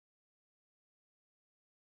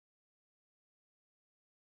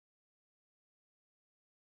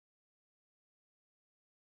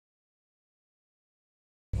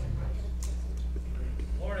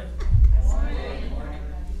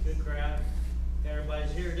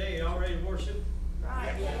worship?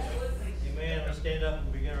 Right. Amen. Let's stand up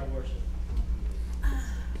and begin our worship.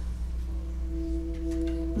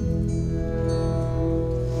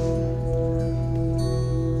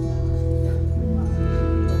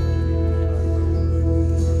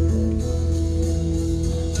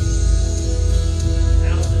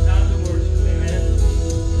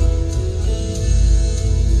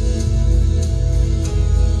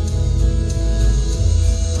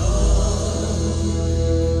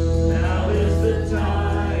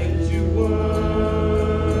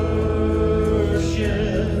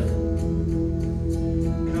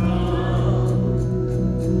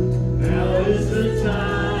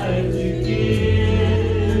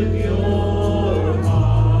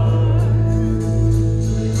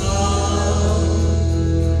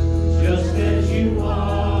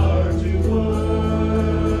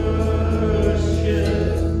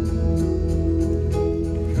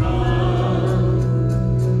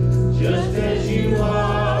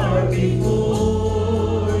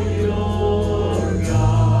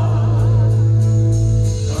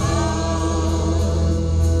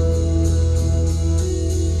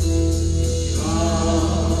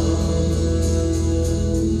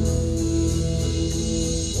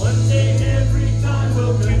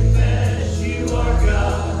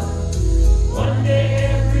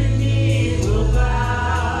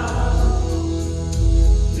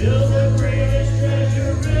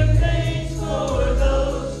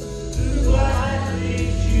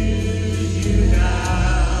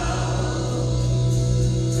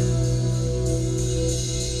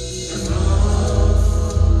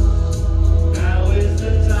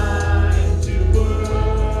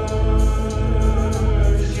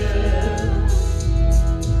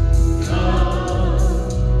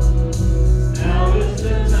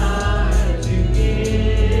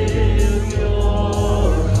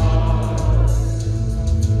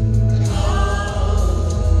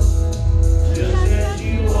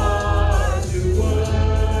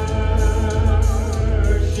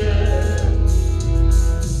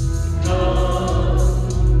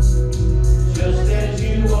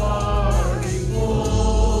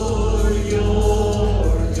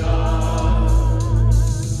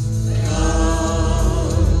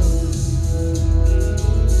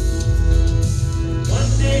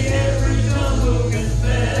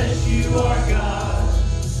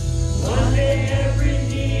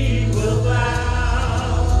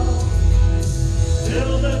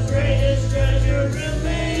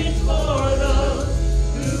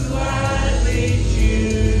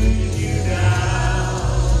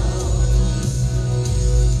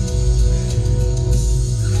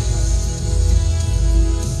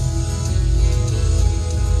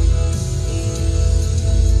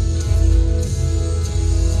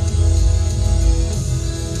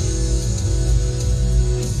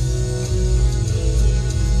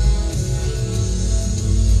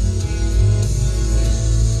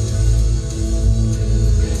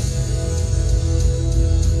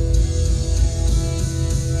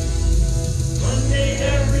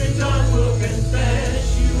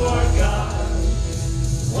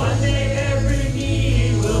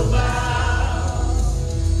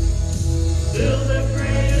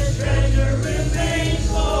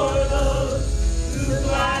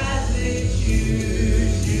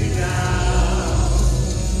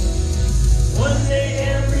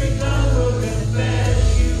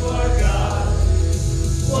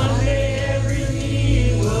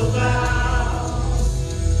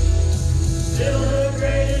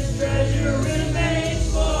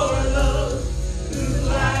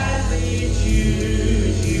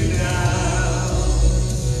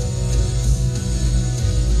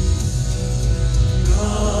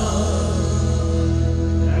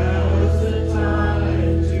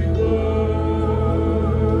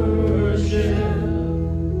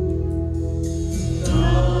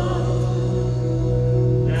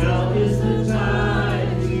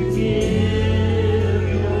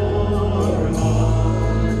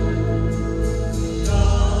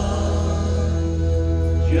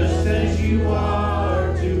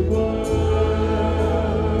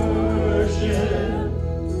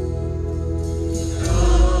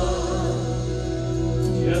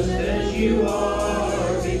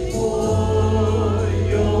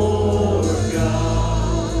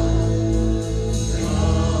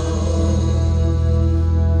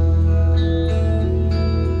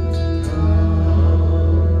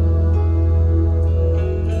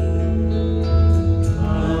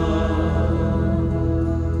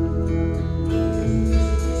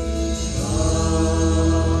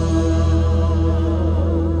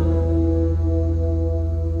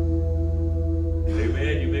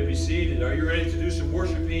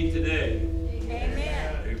 worshiping today?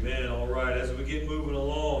 Amen. Amen. All right. As we get moving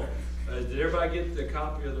along, did everybody get the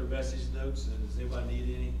copy of their message notes? And does anybody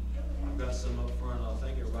need any? I've got some up front. I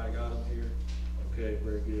think everybody got them here. Okay,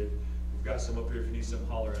 very good. We've got some up here. If you need some,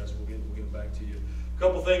 holler at us. We'll get them back to you. A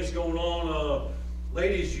couple things going on.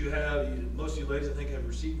 Ladies, most of you ladies, I think, have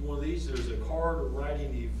received one of these. There's a card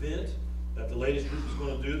writing event that the ladies group is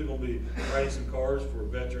going to do. They're going to be writing some cards for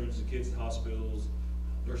veterans and kids in hospitals,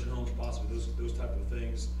 nursing homes, possibly those type of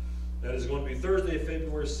things. That is going to be Thursday,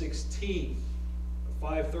 February 16th,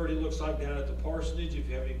 5:30. Looks like down at the parsonage. If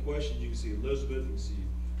you have any questions, you can see Elizabeth, you can see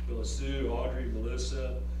Phyllis Sue, Audrey,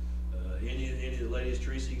 Melissa, any of the ladies,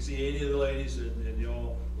 Teresa. You can see any of the ladies, and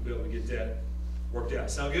y'all will be able to get that worked out.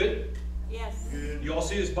 Sound good? Yes. Good. You all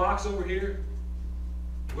see this box over here?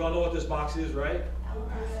 We all know what this box is, right?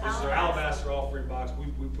 This is our alabaster offering box.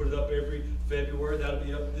 We put it up every February. That'll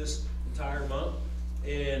be up this entire month.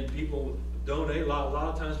 And people donate. A lot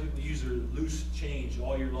of times people use their loose change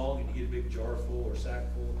all year long, and you get a big jar full or sack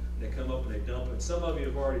full, and they come up and they dump it. Some of you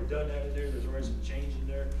have already done that in there. There's already some change in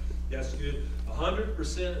there. That's good.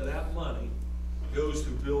 100% of that money goes to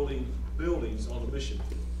building buildings on the mission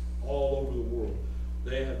field all over the world.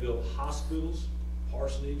 They have built hospitals,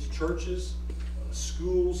 parsonage, churches,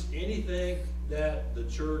 schools, anything that the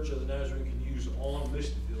Church of the Nazarene can use on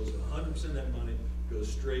mission fields. 100% of that money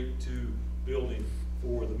goes straight to building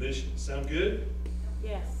for the mission. Sound good?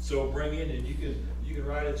 Yes. So bring in, and you can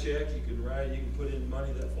write a check. You can put in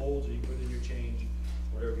money that folds, or you can put in your change,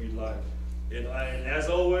 whatever you'd like. And as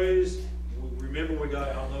always, remember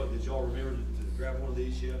I don't know, did y'all remember to grab one of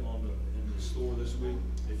these yet in the store this week?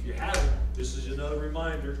 If you haven't, this is another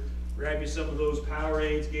reminder. Grab you some of those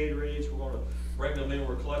Powerades, Gatorades. We're going to bring them in.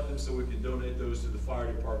 We're collecting them so we can donate those to the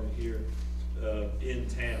fire department here in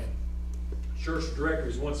town. Church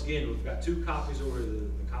directories, once again, we've got 2 copies over here.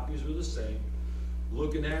 The copies are the same.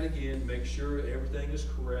 Looking at it again, make sure everything is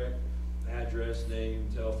correct. Address, name,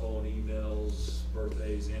 telephone, emails,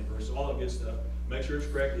 birthdays, anniversaries, all that good stuff. Make sure it's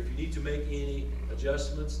correct. If you need to make any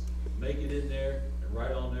adjustments, make it in there and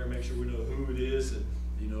write on there. Make sure we know who it is and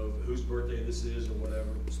whose birthday this is or whatever.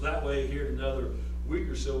 So that way, here in another week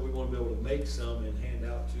or so, we want to be able to make some and hand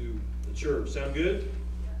out to the church. Sound good?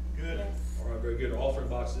 Good. Yes. All right, very good. Our offering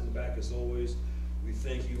box in the back as always. We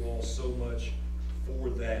thank you all so much for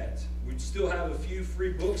that. We still have a few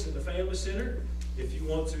free books in the Family Center. If you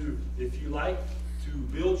like to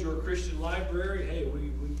build your Christian library, hey,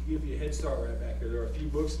 we give you a head start right back here. There are a few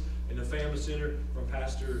books in the Family Center from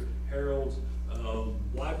Pastor Harold's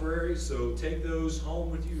library, so take those home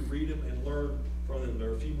with you, read them, and learn from them. There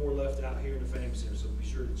are a few more left out here in the Family Center, so be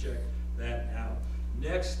sure to check that out.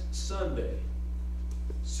 Next Sunday,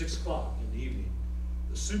 6 o'clock in the evening,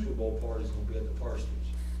 the Super Bowl party is going to be at the parsonage.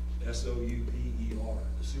 SOUPER,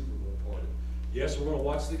 the Super Bowl party. Yes, we're going to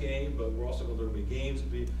watch the game, but we're also going to be games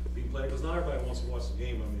being played, because not everybody wants to watch the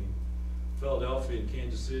game. I mean, Philadelphia and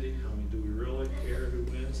Kansas City, do we really care who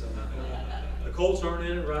wins? The Colts aren't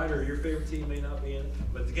in it, right? Or your favorite team may not be in it.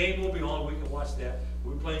 But the game will be on. We can watch that.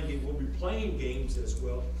 We'll be playing games as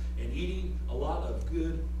well and eating a lot of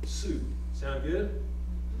good soup. Sound good?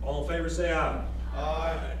 All in favor, say aye.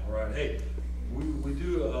 Aye. All right. Hey, we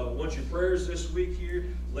do want your prayers this week here.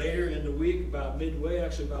 Later in the week, about midway,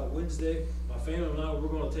 actually about Wednesday, my family and I, we're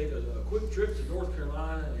going to take a quick trip to North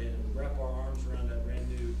Carolina and wrap our arms around that brand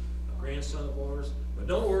new grandson of ours. But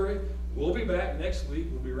don't worry, we'll be back next week.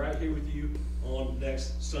 We'll be right here with you on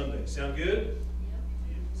next Sunday. Sound good?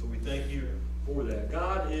 Yeah. So we thank you for that.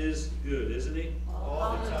 God is good, isn't he?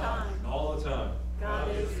 All the time. All the time. God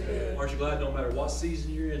is good. Aren't you glad no matter what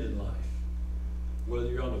season you're in life, whether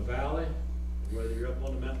you're on the valley, or whether you're up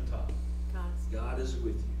on the mountaintop, God is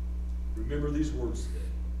with you. Remember these words today.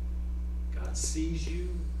 God sees you.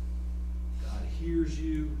 God hears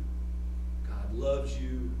you. God loves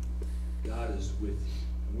you. God is with you.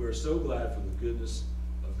 And we're so glad for the goodness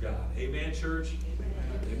of God. Amen, church? Amen.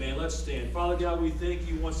 Amen. Let's stand. Father God, we thank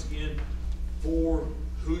you once again for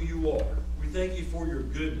who you are. We thank you for your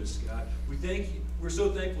goodness, God. We're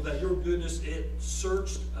so thankful that your goodness, it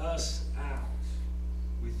searched us out.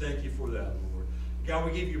 We thank you for that, Lord. God,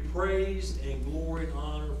 we give you praise and glory and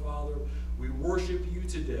honor, Father. We worship you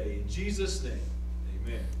today. In Jesus' name,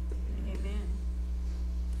 amen. Amen.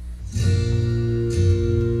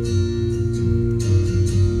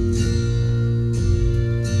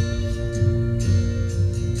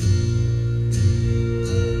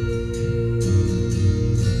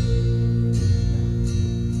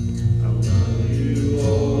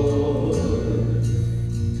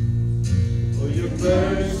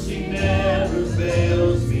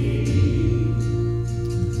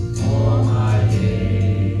 All my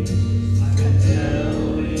days I've been held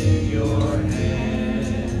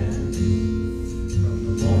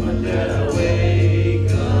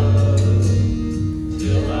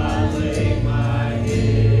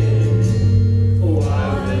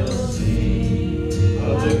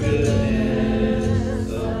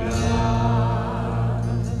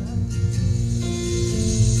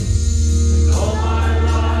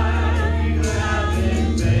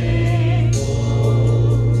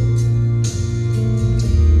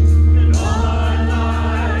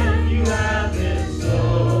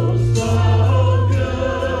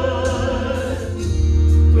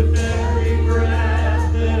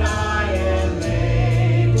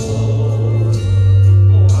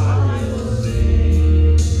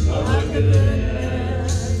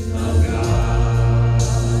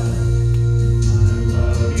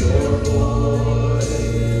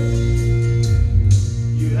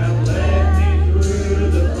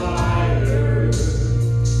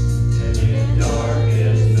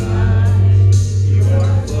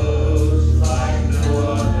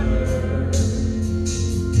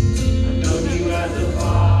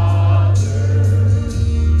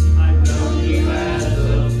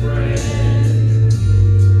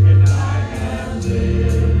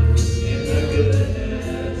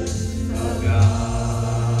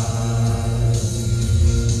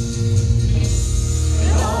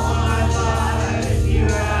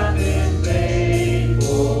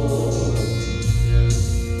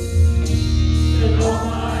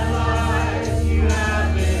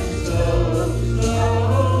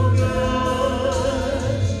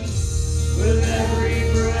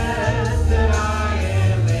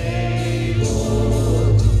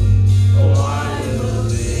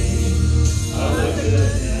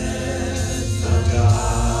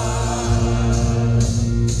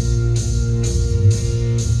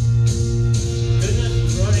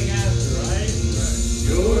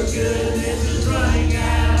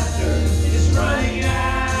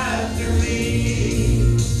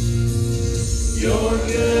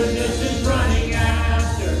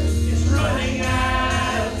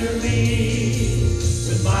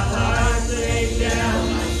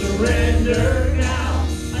surrender now.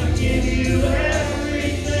 I give you everything.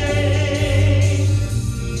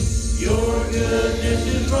 Your goodness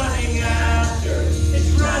is running after,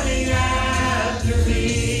 it's running after me.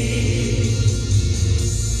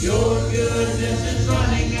 Your goodness is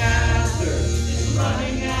running after, it's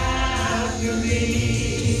running after me.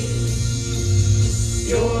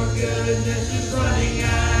 Your goodness is running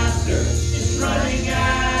after, it's running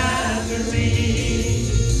after me.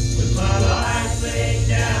 With my life laid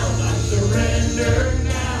down, I surrender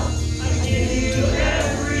now. I give you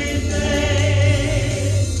everything.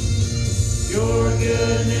 Your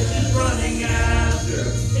goodness is running after,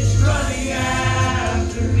 it's running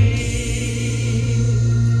after me.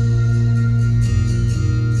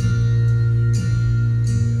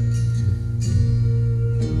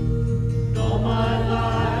 All my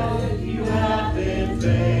life you have been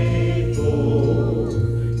faithful,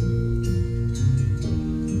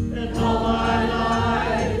 and all my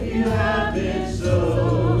life you have been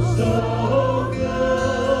so, so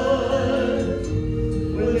good.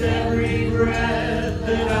 With every breath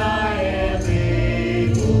that I am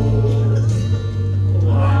able, oh,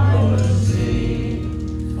 I'm gonna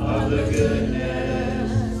sing of the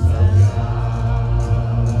goodness of God.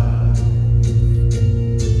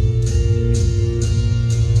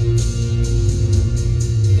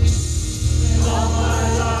 And all my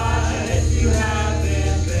life you have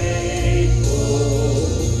been faithful,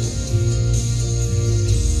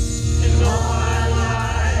 and all my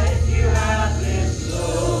life you have been so,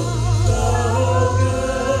 so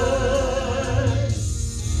good.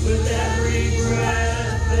 With every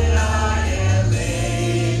breath that I am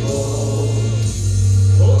able,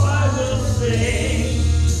 oh, I will sing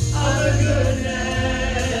of the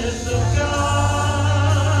goodness of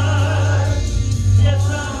God. Yes,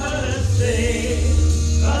 I'm gonna sing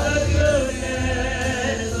of the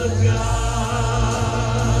goodness of God.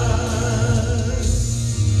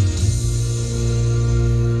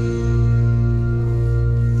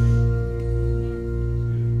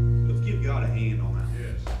 Let's give God a hand on that.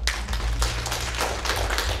 Yes.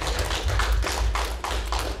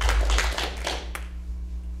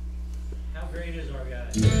 How great is our God?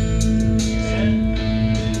 Amen.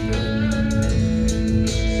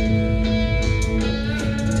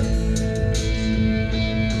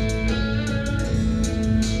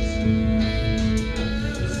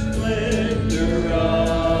 The splendor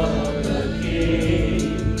of the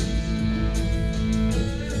King,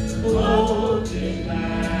 clothed in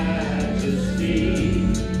majesty,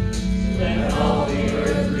 let all the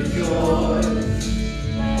earth rejoice,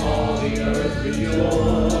 all the earth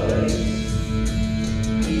rejoice.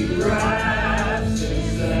 He wraps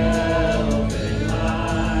himself in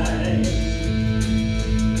light,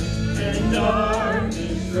 and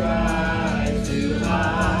darkness tries to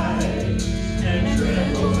hide, and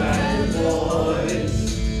trembles at his voice,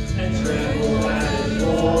 and trembles at his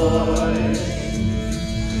voice.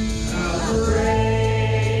 How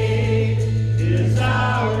great is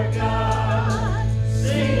our God?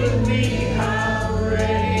 Sing with me, how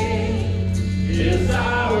great is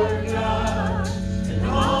our God? And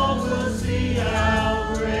all will see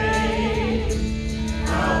how great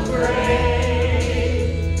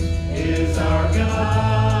is our God.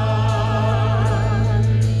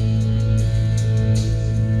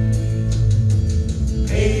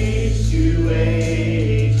 Age to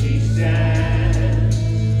age he stands,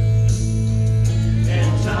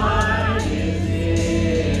 and time is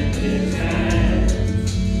in his hands.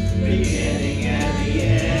 Beginning and the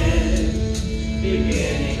end,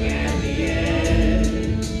 beginning and the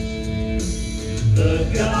end. The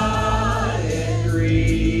Godhead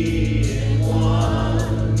three in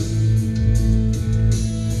one.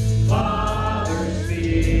 Father,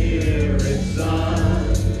 Spirit, Son.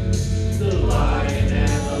 The Lion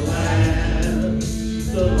and the Lamb,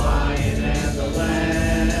 the Lion and the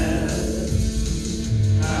Lamb.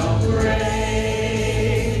 How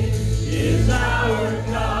great is our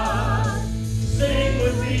God? Sing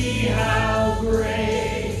with me, how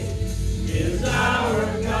great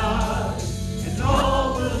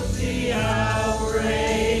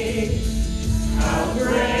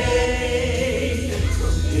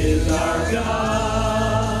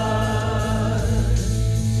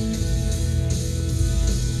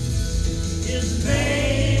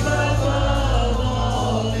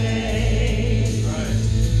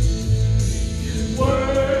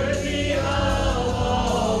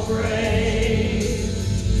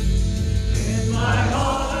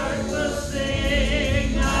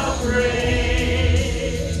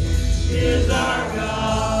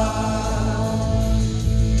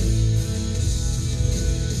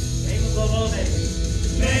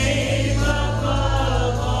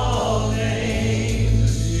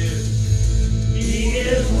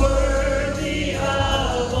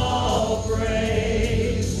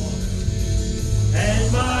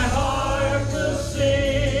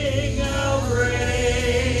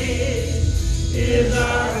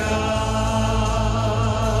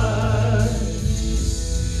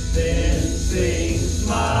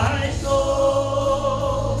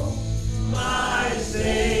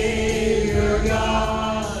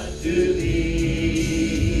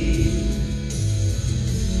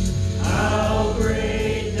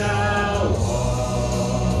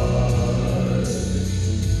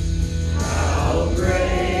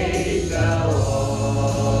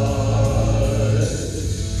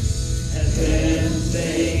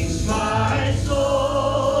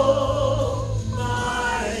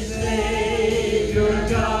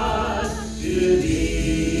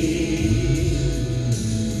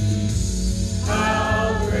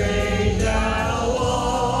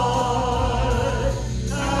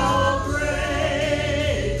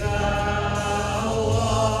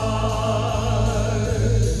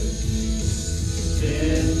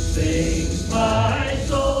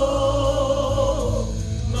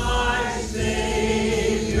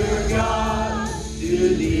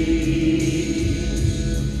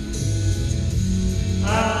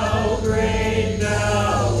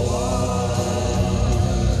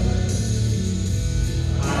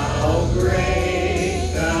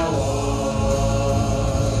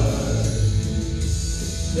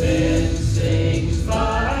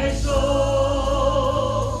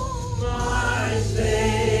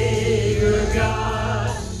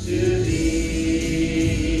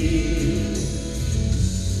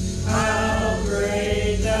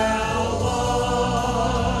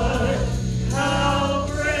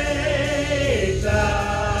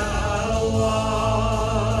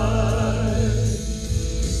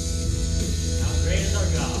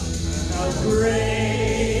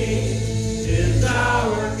great is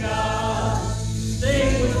our God.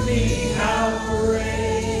 Sing with me, how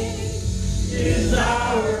great is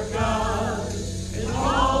our God. And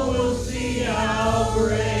all will see how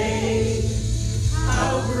great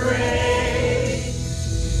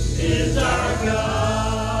is our God.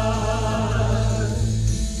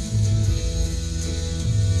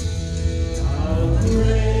 How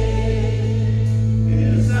great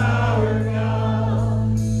is our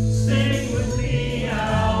God. Sing with me,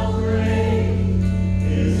 how great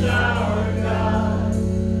is our God.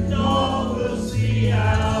 And all will see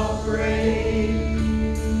how great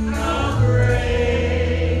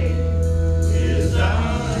is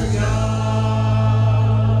our God.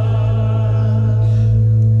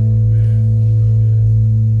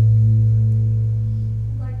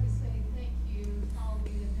 I'd like to say thank you, all of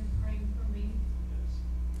you that have been praying for me,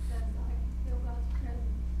 because I feel God's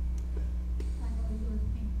presence. I know He's with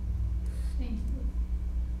me. Thank you.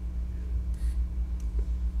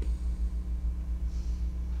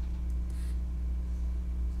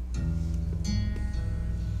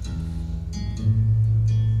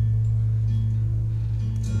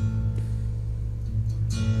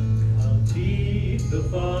 How deep the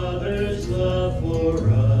Father's love for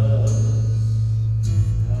us,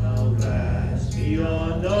 how vast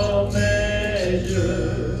beyond all measure,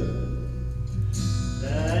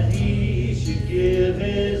 that He should give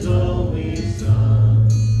His only Son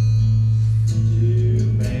to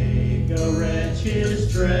make a wretch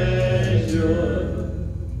His treasure.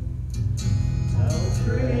 How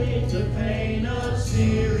great the pain of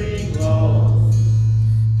searing loss,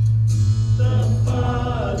 the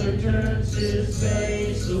Father turns His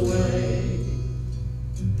face away,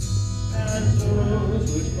 as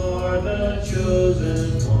wounds which mar the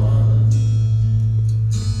chosen one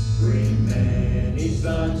bring many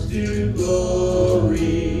sons to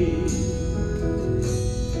glory.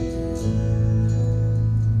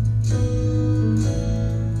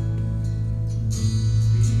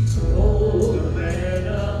 Behold the man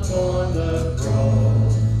upon the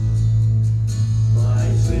cross, my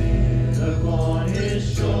sin upon His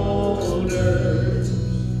shoulders.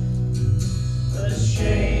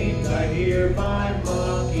 Ashamed, I hear my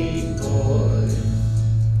mocking voice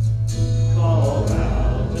call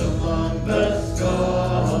out among the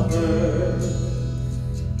scoffers.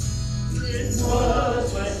 It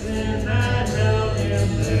was my sin that held Him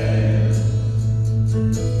there,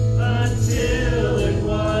 until it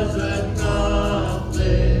was accomplished.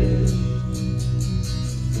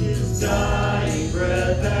 His dying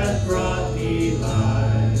breath has brought me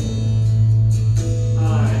life. I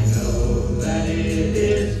know that it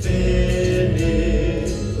is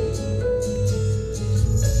finished.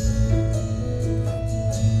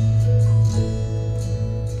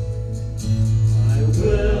 I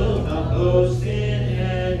will not boast in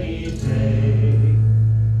anything,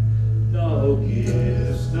 no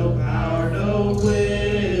gifts, no power, no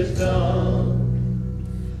wisdom,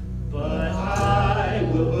 but I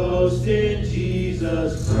will boast in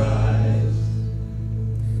Jesus Christ,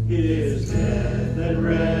 His death and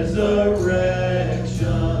resurrection.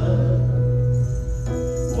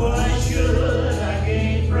 Why should I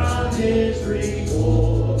gain from His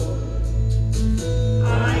reward?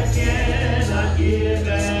 I cannot give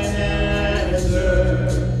an answer,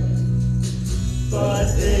 but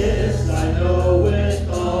this I know with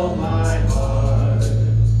all my heart: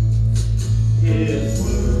 His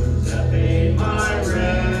wounds have paid my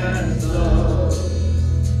ransom.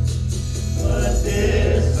 But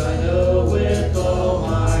this I know with all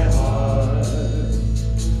my heart: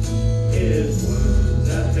 His wounds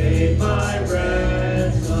have paid my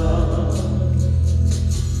ransom.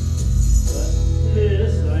 But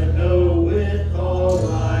this I know with all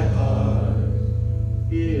my heart: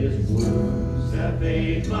 His wounds have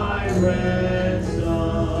paid my ransom.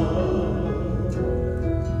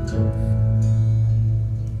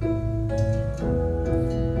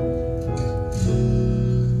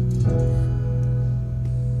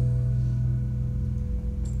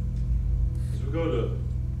 As we go to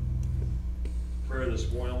prayer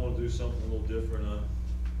this morning, I want to do something a little different.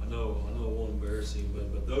 I know it won't embarrass you,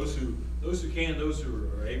 but those who can, those who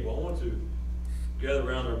are able, I want to gather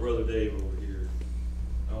around our brother Dave over here.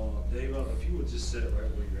 Dave, if you would just sit right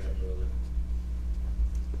where you're at, brother.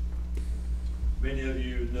 Many of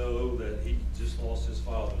you know that he just lost his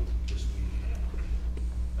father this week.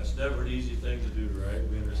 That's never an easy thing to do, right?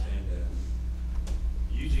 We understand that.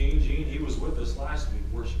 Gene, he was with us last week,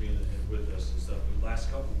 worshiping with us and stuff, the last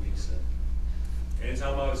couple of weeks. And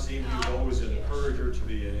anytime I would see him, he was always an encourager to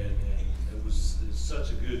me, and it was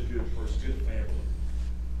such a good person, good family.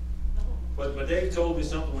 But Dave told me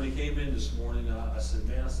something when he came in this morning. I said,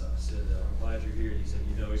 man, I said, I'm glad you're here. And he said,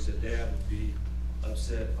 he said, Dad would be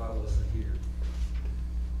upset if I wasn't here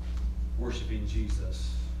worshiping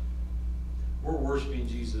Jesus. We're worshiping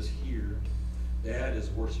Jesus here. Dad is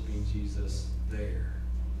worshiping Jesus there.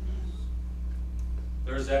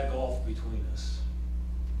 There's that gulf between us.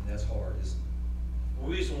 And that's hard, isn't it?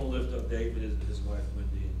 We just want to lift up David, his wife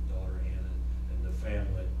Wendy, and daughter Hannah, and the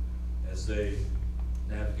family as they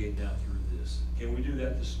navigate down through this. Can we do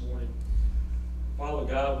that this morning? Father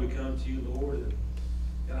God, we come to you, Lord, and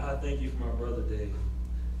God, I thank you for my brother Dave.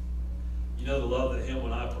 You know the love that him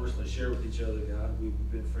and I personally share with each other, God. We've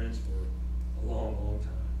been friends for a long, long time.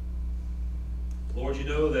 Lord, you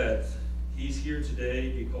know that he's here today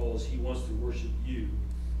because he wants to worship you.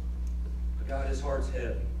 But God, his heart's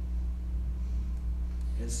heavy.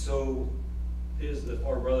 And so, if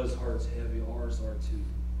our brother's heart's heavy, ours are too.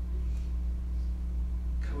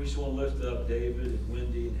 God, we just want to lift up David and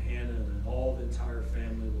Wendy and Hannah and all the entire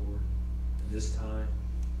family, Lord, in this time.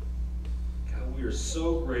 God, we are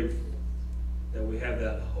so grateful that we have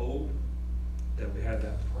that hope, that we have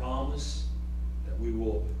that promise, that we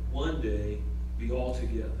will one day be all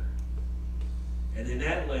together. And in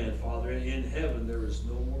that land, Father, in heaven, there is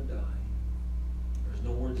no more dying. There's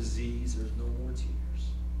no more disease. There's no more tears.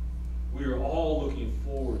 We are all looking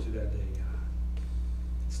forward to that day, God.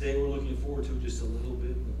 Today we're looking forward to just a little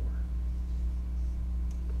bit more.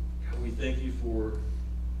 God, we thank you for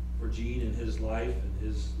Gene and his life and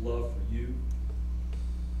his love for you.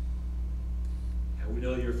 God, we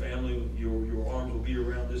know your family, your arms will be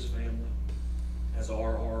around this family as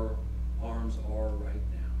our arms are right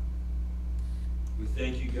now. We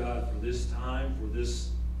thank you, God, for this time, for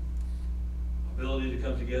this ability to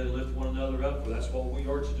come together and lift one another up, for that's what we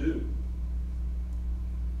are to do.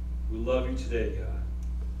 We love you today, God.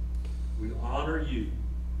 We honor you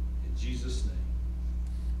in Jesus' name.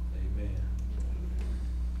 Amen.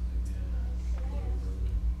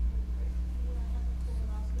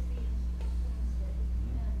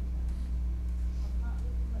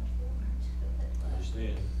 I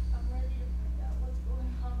understand. I'm ready to find out what's going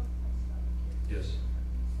on with my stomach. Yes.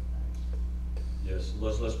 Yes.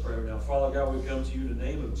 Let's pray right now. Father God, we come to you in the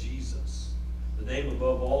name of Jesus, the name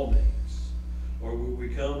above all names. Lord, we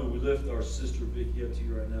come and we lift our sister Vicki up to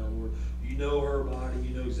you right now, Lord. You know her body.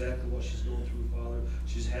 You know exactly what she's going through, Father.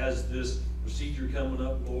 She has this procedure coming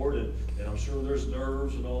up, Lord, and I'm sure there's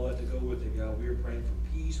nerves and all that to go with it, God. We are praying for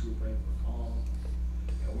peace. We're praying for calm.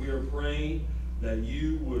 And we are praying that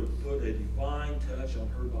you would put a divine touch on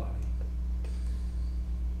her body.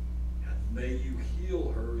 And may you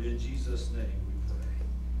heal her in Jesus' name, we pray.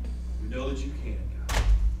 We know that you can, God.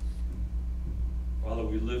 Father,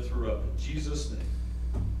 we lift her up in Jesus' name.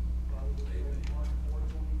 Amen.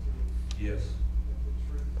 Yes.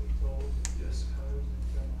 Yes.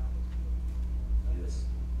 Yes.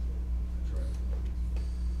 That's right.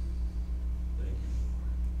 Thank you,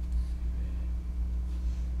 Lord. Amen.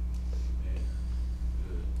 Amen.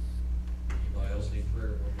 Good. Anybody else need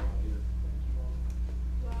prayer while we're out here?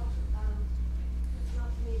 Well, it's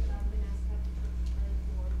not me, but I've been asked after church to pray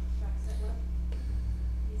for Jack Setler.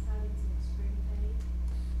 He's having some extreme pain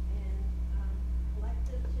and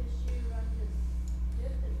collective tissue around his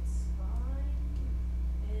hip and spine.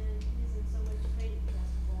 And he's in so much pain, he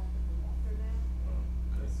has to walk with a walker now.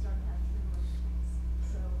 Okay. He's starting to have tremors.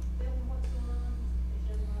 So, Bill, what's going on? They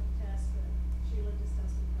showed him a test, but Sheila just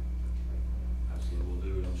asked me to come to church to pray for him. Absolutely, we'll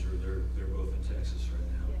do it. I'm sure they're both in Texas right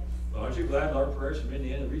now. Yes. Well, aren't you glad our prayers from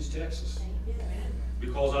Indiana reach Texas? Thank you.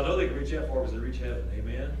 Because I know they can reach that far because they reach heaven.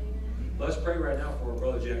 Amen? Amen. Let's pray right now for our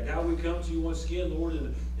brother Jack. God, we come to you once again, Lord,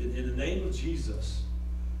 in the name of Jesus.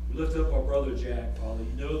 We lift up our brother Jack, Father.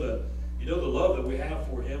 You know the love that we have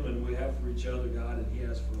for him and we have for each other, God, and he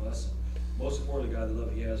has for us. And most importantly, God, the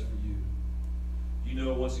love he has for you. You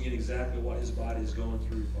know, once again, exactly what his body is going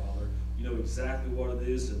through, Father. You know exactly what it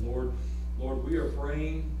is. And Lord, we are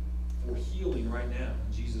praying for healing right now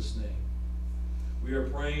in Jesus' name. We are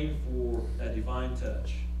praying for that divine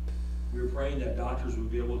touch. We are praying that doctors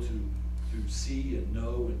would be able to see and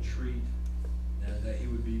know and treat, and that he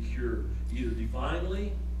would be cured, either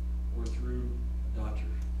divinely or through a doctor.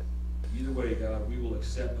 Either way, God, we will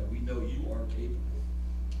accept that we know you are capable.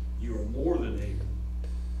 You are more than able.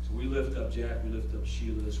 So we lift up Jack, we lift up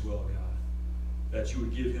Sheila as well, God, that you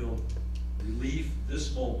would give him relief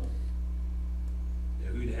this moment,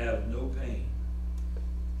 that we'd have no pain,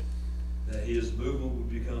 that his movement would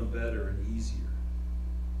become better and easier.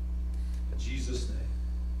 In Jesus' name,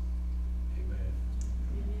 amen.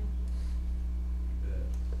 Amen. You bet.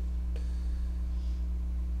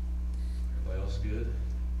 Everybody else good?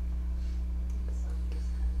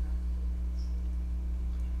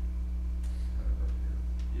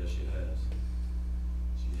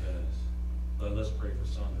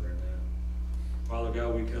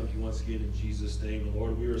 we come to you once again in Jesus' name. And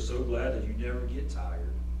Lord, we are so glad that you never get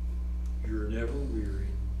tired. You're never weary.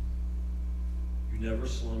 You never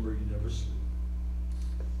slumber. You never sleep.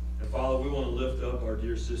 And Father, we want to lift up our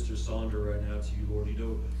dear sister Sandra right now to you, Lord. You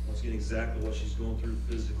know once again exactly what she's going through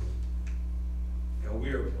physically. God,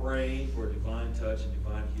 we are praying for a divine touch and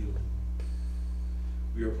divine healing.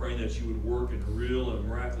 We are praying that you would work in a real and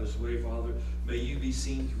miraculous way, Father. May you be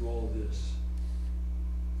seen through all of this.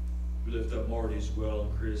 We lift up Marty as well,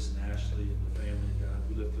 and Chris and Ashley and the family, God.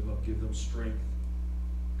 We lift them up, give them strength.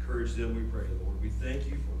 Encourage them, we pray, Lord. We thank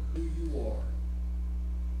you for who you are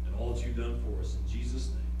and all that you've done for us. In Jesus'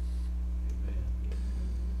 name, amen.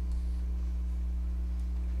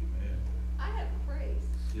 Amen. I have a praise.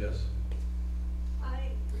 Yes. I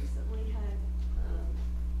recently had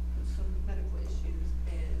some medical issues,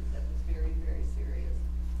 and that was very, very serious.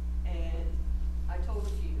 And I told a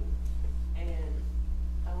few, and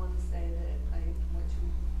I want to say that I went to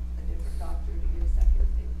a different doctor to get a second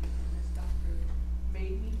opinion, and this doctor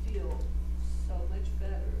made me feel so much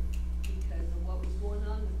better because of what was going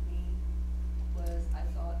on with me was I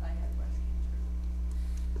thought I had breast cancer.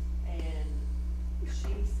 And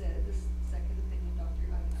she said, this second opinion doctor,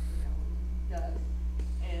 I can't forget what he does,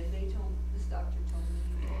 and this doctor told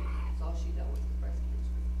me that it's all she dealt with breast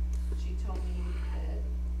cancer. She told me that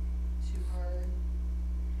to her,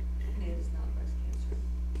 it is not breast cancer.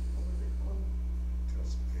 What was it called?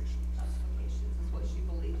 Calcifications. Calcifications is what she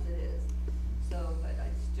believes it is. So, but I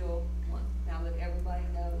still want, now that everybody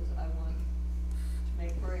knows, I want to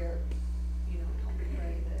make prayer, help me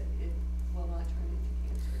pray that it will not turn into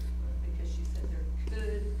cancer. Because she said there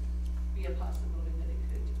could be a possibility that it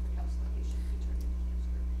could, the calcification could turn into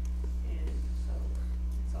cancer. And so,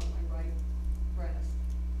 it's on my right breast.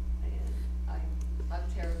 And I'm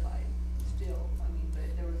terrified still. But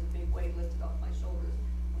there was a big weight lifted off my shoulders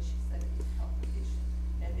when she said it was calcification.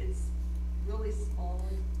 And it's really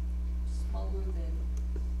smaller than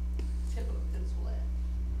tip of a pencil head.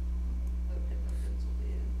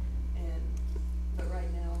 But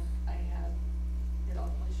right now, I have it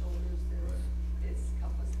off my shoulders. It's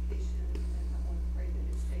calcification, and I want to pray that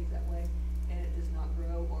it stays that way, and it does not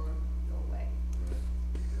grow or go away.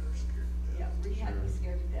 Yeah, rehab was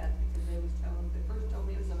scared to death because they first told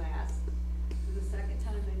me it was a mass. The second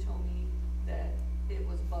time they told me that it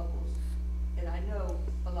was bubbles. And I know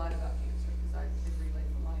a lot about cancer because I've been Relay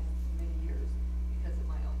for Life for many years because of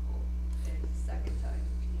my uncle. And the second time,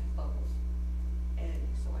 he had bubbles. And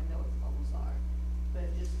so I know what the bubbles are. But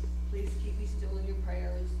just please keep me still in your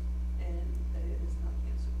prayers and that it is not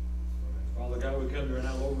cancer. Father God, we come to you right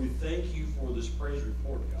now, Lord, we thank you for this praise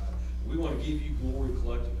report, God. We want to give you glory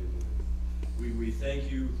collectively, Lord. We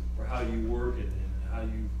thank you for how you work and how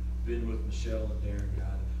you've been with Michelle and Darren,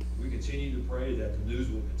 God. We continue to pray that the news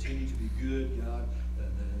will continue to be good, God,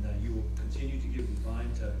 and that you will continue to give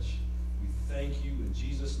divine touch. We thank you in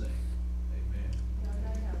Jesus' name. Amen. God,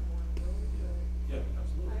 I have one really good. Yeah,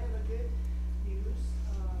 absolutely. I have a good news,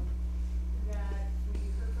 that we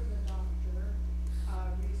heard from the doctor,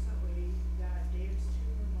 recently that Dave's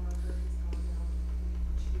tumor marker has gone down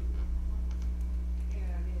to 0.2.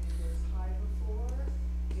 And it was high before,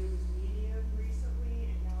 it was medium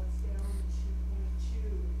recently, and now it's down to 2.2,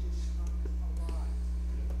 which is shrunk a lot.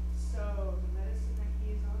 So the medicine that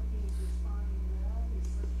he is on, he's responding well,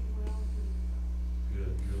 he's looking well,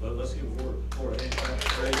 Good, good. Let's give Lord a hand clap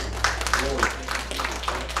of praise. Lord, thank you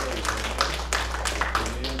for that praise.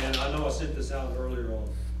 Amen. And I know I sent this out earlier on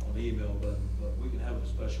email, but we can have a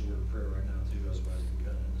special word of prayer right now too, as we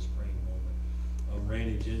got in this praying moment.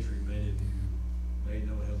 Randy Gentry, many of you may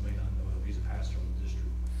know him, may not know him. He's a pastor in the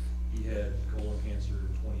district. He had colon cancer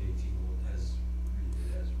in 2018. He's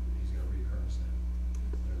got recurrence now.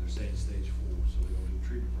 They're saying stage 4, so they're going to do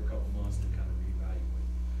treatment for a couple months and then kind of reevaluate.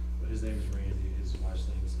 But his name is Randy. His wife's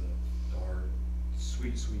name is Dar.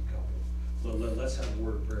 Sweet, sweet couple. Let's have a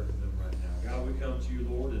word of prayer for them right now. God, we come to you,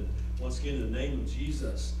 Lord, and once again in the name of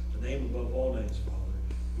Jesus, the name above all names, Father.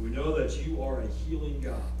 We know that you are a healing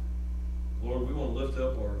God. Lord, we want to lift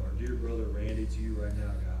up our dear brother Randy to you right now,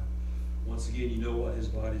 God. Once again, you know what his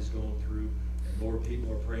body's going through. And Lord,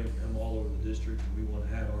 people are praying for him all over the district, and we want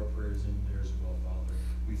to add our prayers in there as well, Father.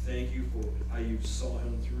 We thank you for how you saw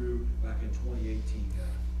him through back in 2018,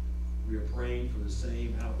 God. We are praying for the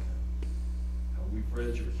same outcome. We pray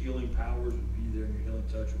that your healing powers would be there and your healing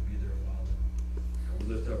touch would be there, Father. God,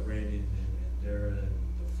 we lift up Randy and Darren and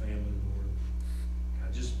the family, Lord.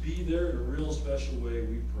 God, just be there in a real special way,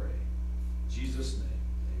 we pray. In Jesus' name,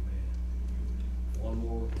 amen. One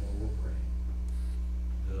more while we're praying.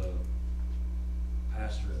 The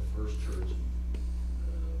pastor at First Church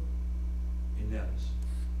in Nevis,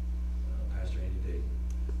 Pastor Andy Dayton,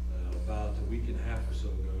 so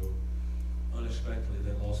ago, unexpectedly,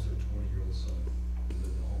 they lost their 20-year-old son who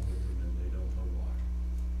lived at home with them, and they don't know why.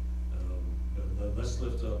 But let's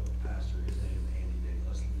lift up Pastor, his name is Andy Dayton.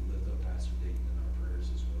 Let's lift up Pastor Dayton in our prayers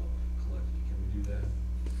as well, collectively. Can we do that?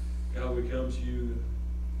 God, we come to you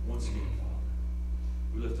once again, Father.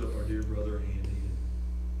 We lift up our dear brother Andy, and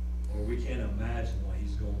Lord, we can't imagine what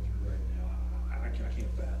he's going through right now. I can't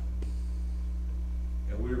fathom.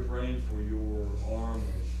 And we are praying for your arm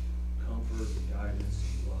of comfort and guidance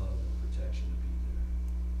and love and protection to be there.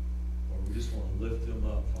 Lord, we just want to lift them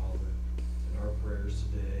up, Father, in our prayers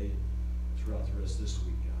today and throughout the rest of this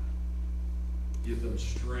week, God. Give them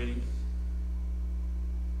strength.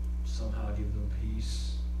 Somehow give them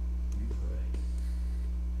peace. We pray.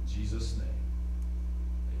 In Jesus' name,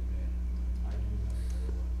 amen. I do have a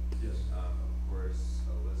good one. Yes. Of course,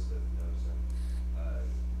 Elizabeth knows them.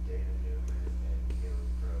 Dana Newman and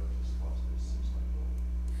Caleb Crow just lost their 6-month old.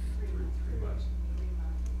 3 months. 3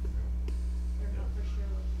 months. They're not for sure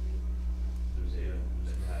what to do. They've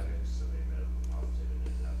been having so many medical problems, they've been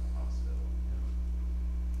in and out of the hospital.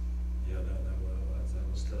 Yeah, that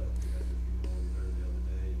was tough. We had the funeral over there the other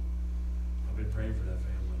day. I've been praying for that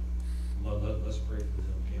family. Let's pray for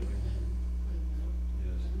them, can we?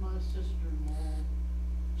 Yes. And my sister-in-law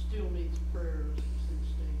still needs prayers. She's in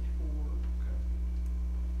stage 4.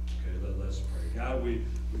 Okay, let's pray. God, we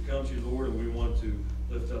come to you, Lord, and we want to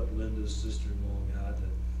lift up Linda's sister-in-law, God,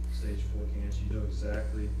 that stage 4 cancer. You know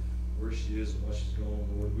exactly where she is and what she's going,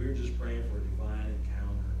 Lord. We're just praying for a divine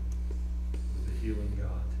encounter with the healing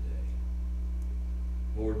God today.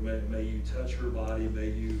 Lord, may you touch her body. May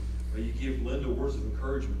you give Linda words of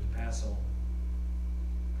encouragement to pass on.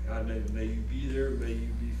 God, may you be there. May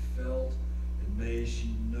you be felt. And may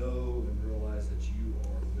she know and realize that you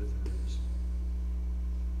are with her in this moment.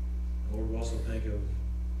 Lord, we also think of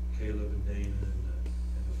Caleb and Dana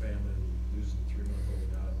and the family losing the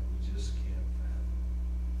 3-month-old. God, we just can't fathom.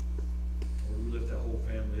 Lord, we lift that whole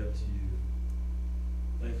family up to you.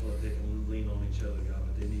 Thankful that they can lean on each other, God,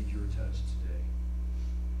 but they need your touch today.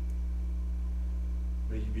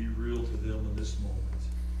 May you be real to them in this moment.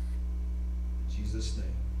 In Jesus'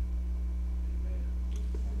 name, amen.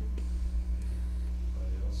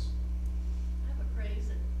 Anybody else? I have a praise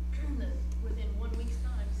that within 1 week's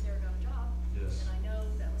time, Sarah got a job. Yes. And I know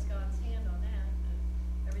that was God's hand on that.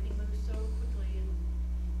 Everything moved so quickly, and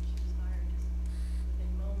she was hired just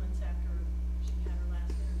within moments after she had her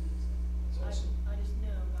last interview. So That's awesome. I just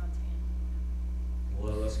know God's hand on that.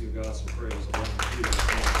 Well, let's give God some praise. I want to do this.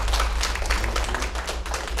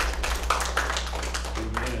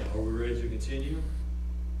 Amen. Are we ready to continue?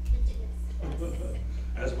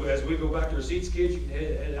 As we go back to our seats, kids, you can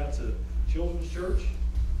head out to Children's Church.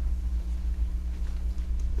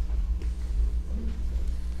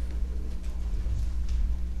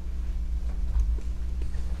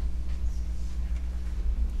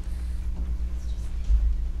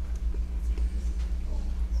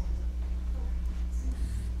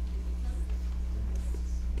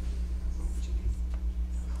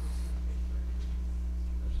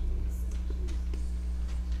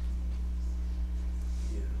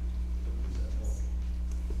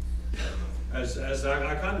 As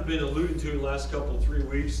I kind of been alluding to in the last 3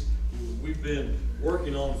 weeks, we've been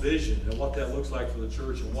working on vision and what that looks like for the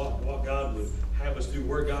church and what God would have us do,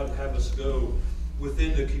 where God would have us go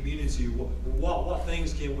within the community. What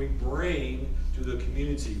things can we bring to the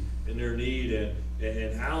community in their need?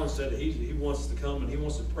 And Alan said that he wants to come and he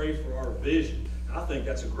wants to pray for our vision. I think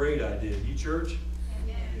that's a great idea. You, church?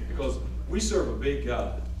 Because we serve a big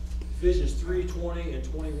God. Ephesians 3:20 and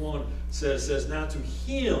 21 says, now to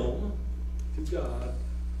him, to God,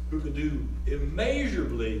 who can do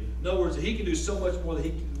immeasurably. In other words, he can do so much more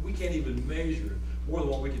than we can't even measure, more than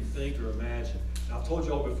what we can think or imagine. And I've told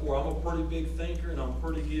y'all before, I'm a pretty big thinker and I'm a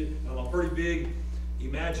pretty big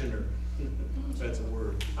imaginer. If that's a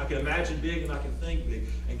word. I can imagine big and I can think big.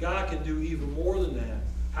 And God can do even more than that.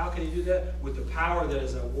 How can he do that? With the power that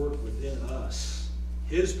is at work within us.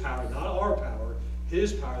 His power, not our power,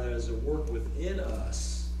 his power that is at work within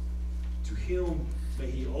us. To him may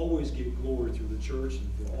he always give glory through the church and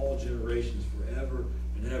for all generations, forever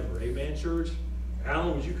and ever. Amen, church?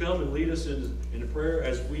 Alan, would you come and lead us in a prayer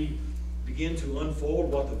as we begin to unfold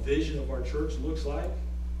what the vision of our church looks like?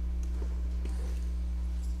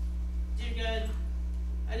 Dear God,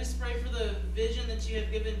 I just pray for the vision that you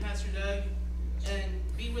have given Pastor Doug, and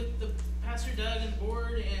be with the Pastor Doug and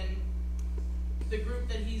board and the group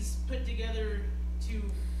that he's put together to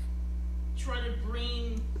try to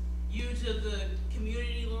bring you to the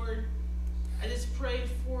community, Lord. I just pray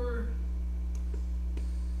for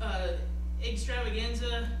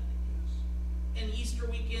extravaganza and Easter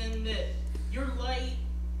weekend that your light,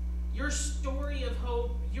 your story of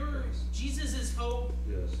hope, your Jesus' hope,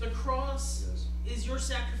 Yes. the cross Yes. is your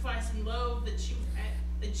sacrifice and love that you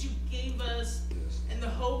gave us, Yes. and the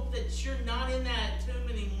hope that you're not in that tomb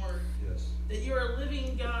anymore, Yes. that you're a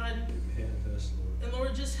living God. Amen. Yes, Lord. And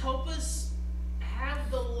Lord, just help us have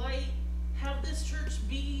the light, have this church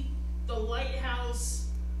be the lighthouse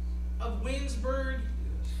of Winsburg,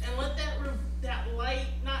 Yes. and let that light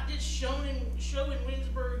not just show in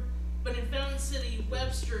Winsburg, but in Fountain City,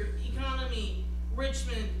 Webster, Economy,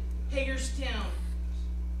 Richmond, Hagerstown,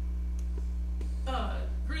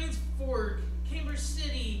 Greensford, Cambridge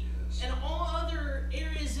City, Yes. and all other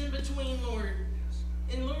areas in between, Lord.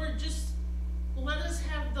 And Lord, just let us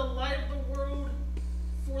have the light of the world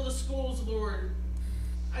for the schools, Lord.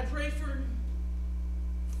 I pray for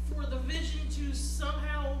the vision to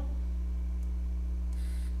somehow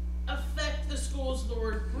affect the schools,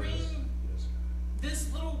 Lord. Bring Yes.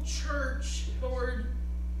 this little church, Lord.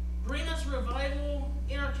 Bring us revival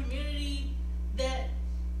in our community that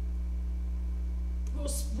will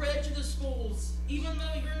spread to the schools. Even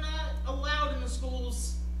though you're not allowed in the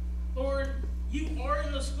schools, Lord, you are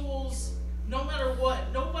in the schools no matter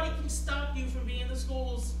what. Nobody can stop you from being in the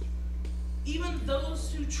schools. Even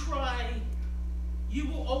those who try, you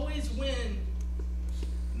will always win.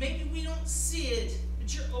 Maybe we don't see it,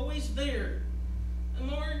 but you're always there. And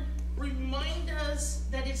Lord, remind us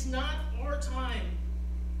that it's not our time.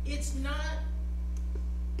 It's not,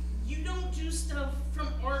 you don't do stuff from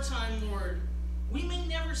our time, Lord. We may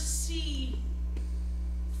never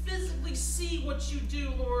physically see what you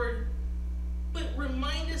do, Lord, but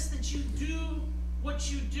remind us that you do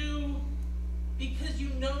what you do because you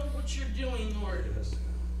know what you're doing, Lord. Yes.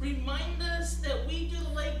 Remind us that we do the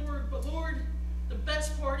legwork, but Lord, the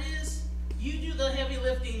best part is you do the heavy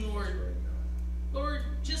lifting, Lord. Right, God. Lord,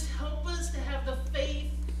 just help us to have the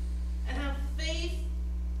faith and have faith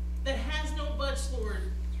that has no buts,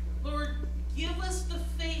 Lord. Lord, give us the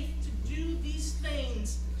faith to do these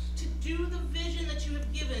things, to do the vision that you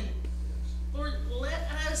have given. Lord, let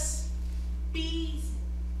us be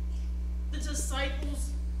the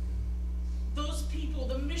disciples, those people,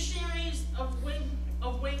 the missionaries of Wayne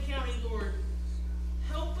County, Lord.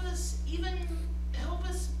 Help us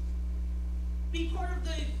be part of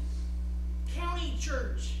the county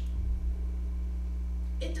church.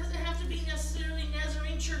 It doesn't have to be necessarily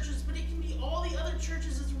Nazarene churches, but it can be all the other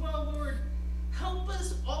churches as well, Lord. Help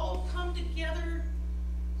us all come together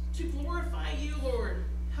to glorify you, Lord.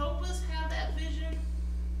 Help us have that vision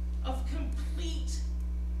of complete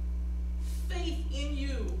faith in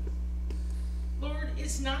you. Lord,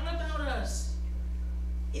 it's not about us.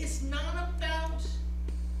 It's not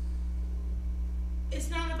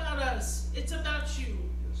about us. It's about you.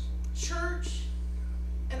 Yes. Church,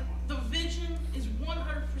 and the vision is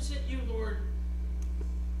 100% you, Lord.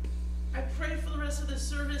 I pray for the rest of this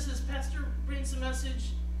service as Pastor brings the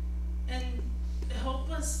message, and help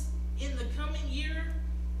us in the coming year,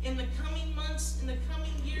 in the coming months, in the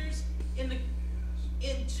coming years, in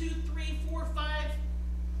 2, 3, 4, 5,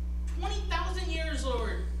 20,000 years,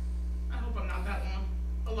 Lord. I hope I'm not that long,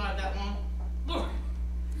 alive that long, Lord.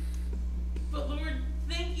 But Lord,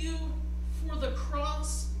 thank you for the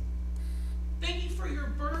cross. Thank you for your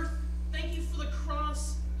birth. Thank you for the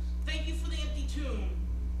cross. Thank you for the empty tomb.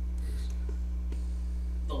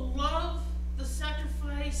 The love, the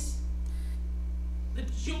sacrifice, the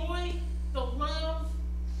joy, the love,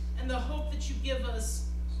 and the hope that you give us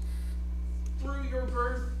through your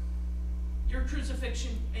birth, your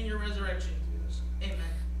crucifixion, and your resurrection. Yes. Amen.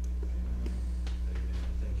 Amen.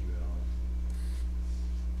 Thank you,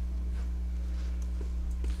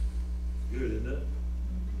 Alan. Good, isn't it?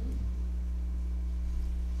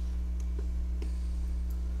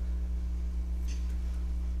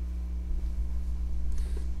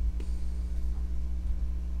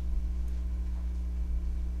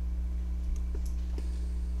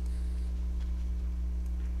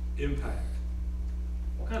 Impact.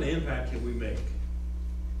 What kind of impact can we make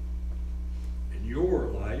in your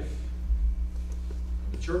life,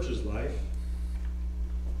 in the church's life?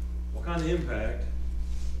 What kind of impact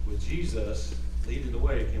with Jesus leading the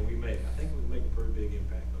way can we make? I think we can make a pretty big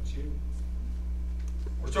impact, don't you?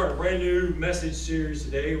 We're starting a brand new message series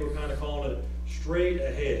today. We're kind of calling it Straight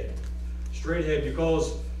Ahead. Straight Ahead,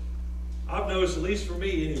 because I've noticed, at least for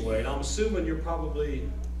me anyway, and I'm assuming you're probably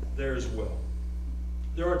there as well.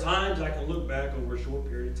 There are times I can look back over a short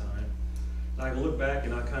period of time, and I can look back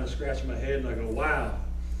and I kind of scratch my head and I go, wow,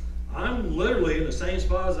 I'm literally in the same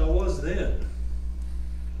spot as I was then.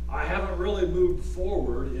 I haven't really moved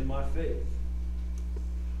forward in my faith.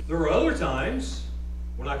 There are other times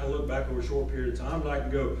When I can look back over a short period of time and I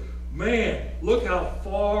can go, man, look how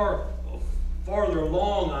farther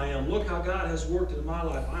along I am. Look how God has worked in my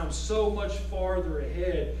life. I am so much farther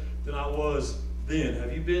ahead than I was then.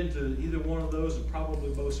 Have you been to either one of those? And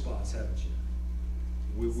probably both spots, haven't you?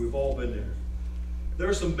 We've all been there. There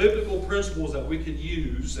are some biblical principles that we can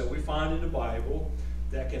use that we find in the Bible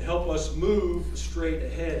that can help us move straight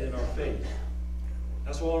ahead in our faith.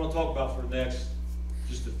 That's what I want to talk about for the next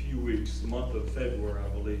just a few weeks, the month of February, I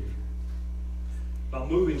believe. About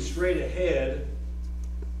moving straight ahead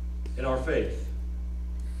in our faith.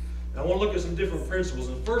 Now, I want to look at some different principles.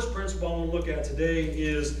 And the first principle I want to look at today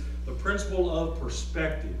is the principle of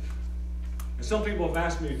perspective. And some people have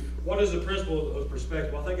asked me, what is the principle of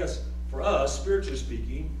perspective? Well, I think that's, for us, spiritually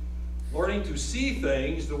speaking, learning to see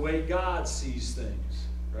things the way God sees things,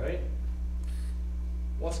 right?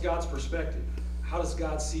 What's God's perspective? How does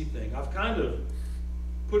God see things? I've kind of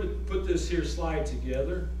put this here slide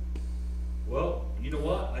together. Well, you know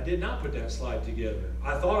what? I did not put that slide together.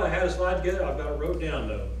 I thought I had a slide together. I've got it wrote down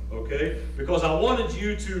though, okay? Because I wanted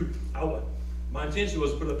you to, my intention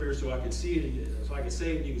was to put it up here so I could see it, so I could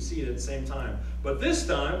say it and you could see it at the same time. But this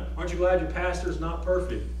time, aren't you glad your pastor's not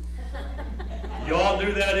perfect? Y'all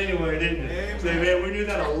knew that anyway, didn't you? Say, man, we knew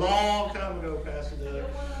that a long time ago, Pastor Doug.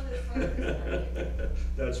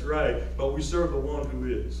 That's right. But we serve the one who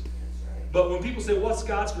is. But when people say, what's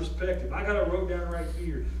God's perspective? I got it wrote down right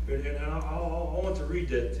here. And I want to read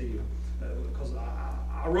that to you. Because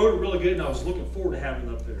I wrote it really good and I was looking forward to having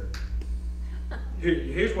it up there.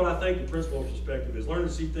 Here's what I think the principle of perspective is. Learn to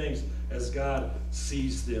see things as God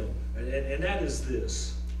sees them. And that is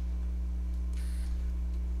this.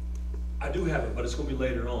 I do have it, but it's going to be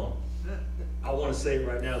later on. I want to say it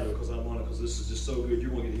right now, though, because I want it, because this is just so good.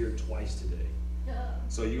 You're going to get to hear it twice today.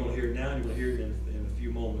 So you're going to hear it now, and you're going to hear it in a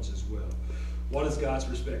few moments as well. What is God's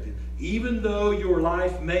perspective? Even though your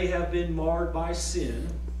life may have been marred by sin,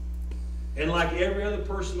 and like every other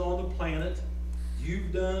person on the planet,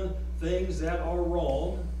 you've done things that are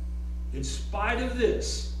wrong, in spite of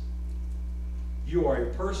this, you are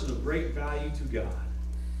a person of great value to God.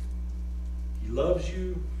 He loves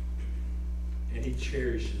you, and He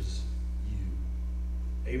cherishes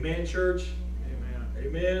you. Amen, church? Amen.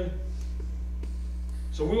 Amen.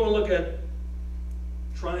 So we want to look at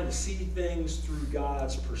trying to see things through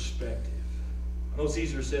God's perspective. I know it's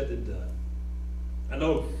easier said than done. I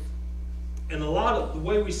know, and a lot of the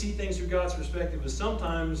way we see things through God's perspective is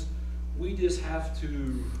sometimes we just have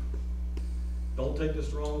to, don't take this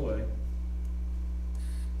the wrong way.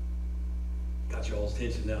 Got y'all's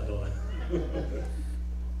attention now, don't I?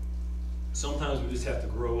 Sometimes we just have to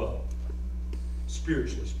grow up,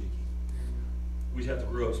 spiritually speaking. We just have to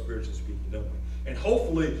grow up spiritually speaking, don't we? And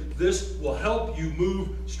hopefully this will help you move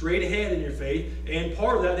straight ahead in your faith. And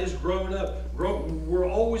part of that is growing up. We're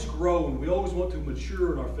always growing. We always want to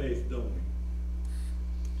mature in our faith, don't we?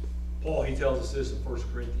 Paul, he tells us this in 1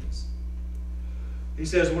 Corinthians. He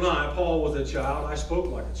says, when I, Paul, was a child, I spoke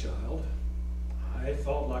like a child. I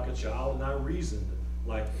thought like a child, and I reasoned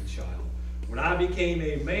like a child. When I became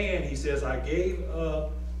a man, he says, I gave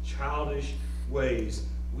up childish ways.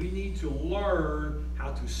 We need to learn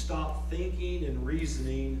how to stop thinking and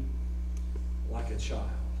reasoning like a child.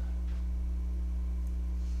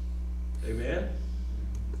 Amen?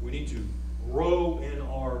 We need to grow in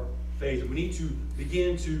our faith. We need to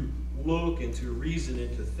begin to look and to reason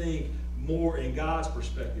and to think more in God's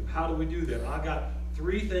perspective. How do we do that? I got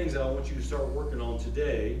 3 things that I want you to start working on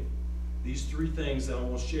today. These 3 things that I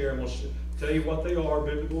want to share. I'm going to tell you what they are,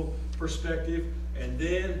 biblical perspective, and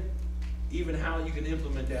then even how you can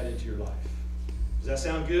implement that into your life. Does that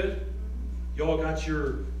sound good? Y'all got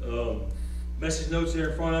your message notes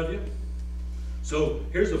there in front of you? So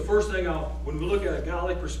here's the first thing. When we look at a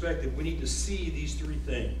godly perspective, we need to see these 3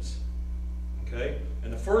 things. Okay?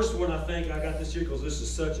 And the first one, I think, I got this here because this is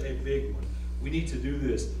such a big one. We need to do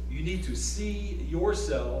this. You need to see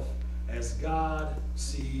yourself as God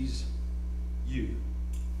sees you.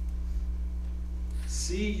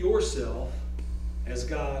 See yourself as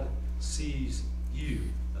God sees you.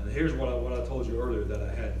 And here's what I told you earlier that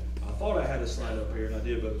I had. I thought I had a slide up here, and I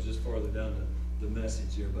did, but it was just farther down the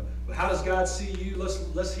message here. But how does God see you?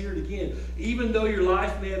 Let's hear it again. Even though your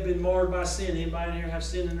life may have been marred by sin, anybody in here have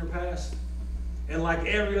sin in their past? And like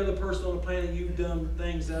every other person on the planet, you've done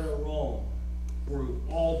things that are wrong. We've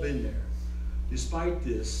all been there. Despite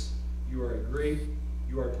this, you are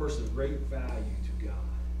a person of great value to God.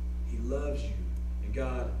 He loves you, and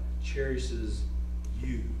God cherishes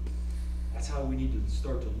you. That's how we need to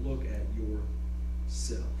start to look at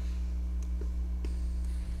yourself.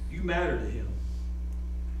 You matter to Him.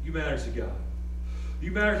 You matter to God.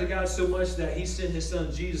 You matter to God so much that he sent his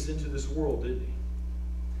son Jesus into this world, didn't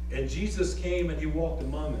he? And Jesus came and he walked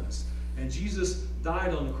among us. And Jesus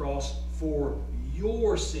died on the cross for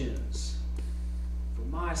your sins, for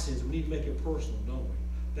my sins. We need to make it personal, don't we?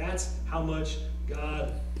 That's how much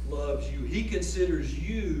God loves you. He considers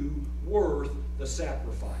you worth the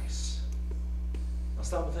sacrifice. Now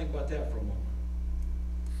stop and think about that for a moment.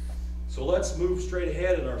 So let's move straight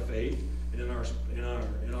ahead in our faith and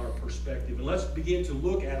in our perspective, and let's begin to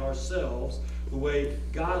look at ourselves the way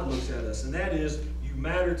God looks at us, and that is, you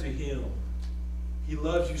matter to him. He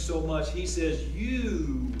loves you so much. He says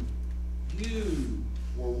you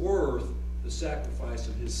were worth the sacrifice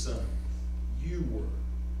of his son. You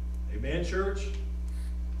were. Amen, church?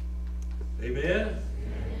 Amen?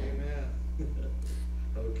 Amen.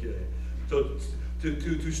 Okay. So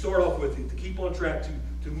to start off with, to keep on track,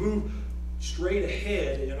 to move straight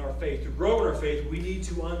ahead in our faith, to grow in our faith, we need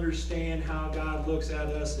to understand how God looks at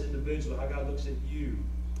us individually, how God looks at you.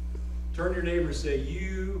 Turn to your neighbor and say,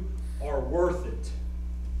 you are worth it.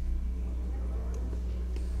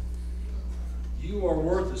 You are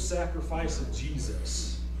worth the sacrifice of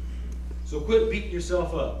Jesus. So quit beating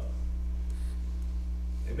yourself up.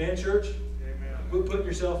 Amen, church? Amen. Quit putting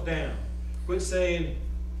yourself down. Quit saying,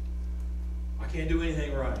 I can't do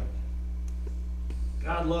anything right.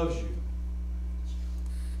 God loves you.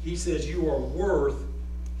 He says you are worth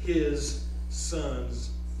his son's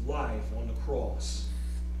life on the cross.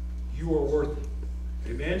 You are worth it.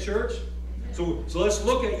 Amen, church? So let's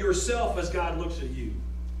look at yourself as God looks at you.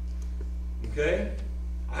 Okay?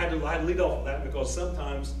 I had to lead off of that because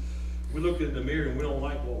sometimes we look in the mirror and we don't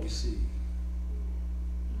like what we see.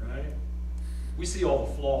 Right? We see all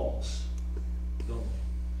the flaws, don't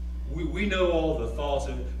we? We know all the thoughts,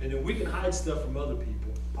 and then we can hide stuff from other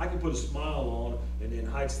people. I can put a smile on and then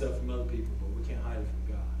hide stuff from other people, but we can't hide it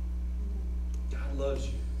from God. God loves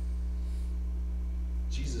you.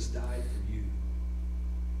 Jesus died for you.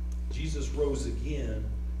 Jesus rose again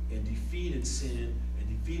and defeated sin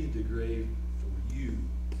and defeated the grave for you.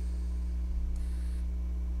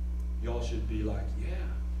 Y'all should be like, yeah,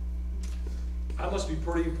 I must be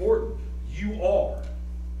pretty important. You are.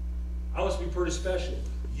 I must be pretty special.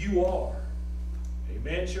 You are.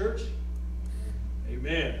 Amen, church?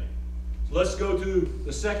 Amen. So let's go to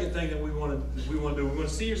the second thing that we want to do. We want to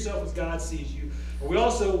see yourself as God sees you. And we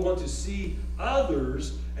also want to see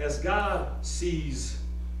others as God sees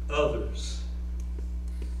others.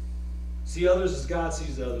 See others as God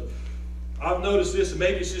sees others. I've noticed this, and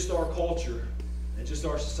maybe it's just our culture and just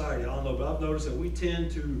our society. I don't know, but I've noticed that we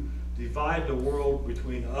tend to divide the world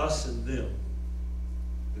between us and them.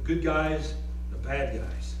 The good guys, the bad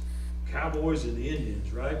guys. Cowboys and the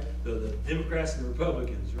Indians, right? The Democrats and the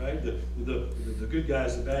Republicans, right? The good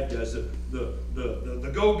guys, the bad guys,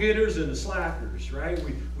 the go-getters and the slackers, right?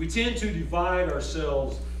 We tend to divide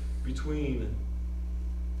ourselves between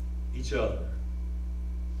each other.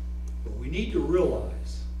 But we need to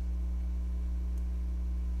realize,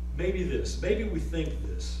 maybe we think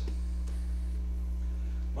this.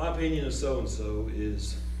 My opinion of so-and-so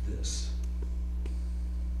is this.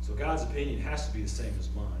 So God's opinion has to be the same as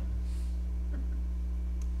mine.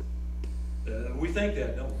 We think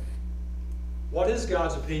that, don't we? What is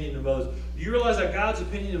God's opinion of others? Do you realize that God's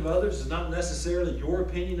opinion of others is not necessarily your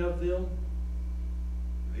opinion of them?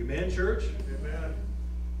 Amen, church? Amen.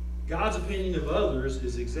 God's opinion of others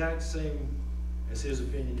is the exact same as his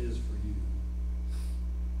opinion is for you.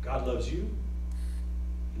 God loves you.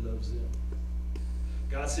 He loves them.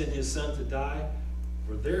 God sent his son to die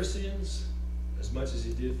for their sins as much as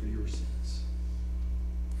he did for your sins.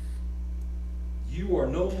 You are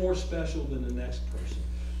no more special than the next person.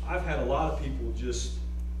 I've had a lot of people just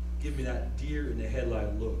give me that deer in the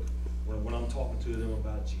headlight look when I'm talking to them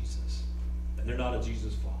about Jesus. And they're not a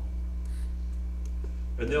Jesus follower.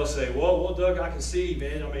 And they'll say, well, Doug, I can see,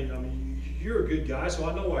 man. I mean, you're a good guy, so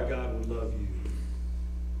I know why God would love you.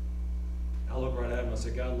 I look right at him and I say,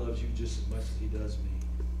 God loves you just as much as he does me.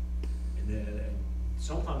 And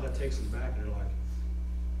sometimes that takes them back, and they're like,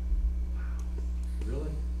 wow,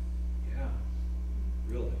 really? Yeah,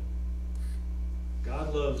 really.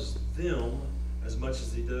 God loves them as much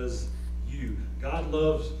as he does you. God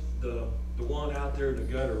loves the one out there in the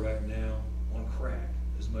gutter right now on crack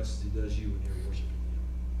as much as he does you when you're worshiping him.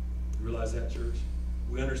 You realize that, church?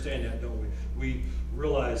 We understand that, don't we? We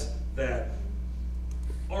realize that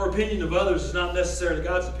our opinion of others is not necessarily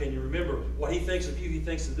God's opinion. Remember, what he thinks of you, he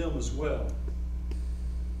thinks of them as well.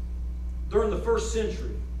 During the first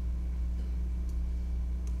century,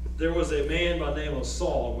 there was a man by the name of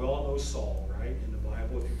Saul. We all know Saul, right, in the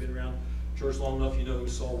Bible. If you've been around church long enough, you know who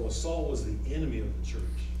Saul was. Saul was the enemy of the church.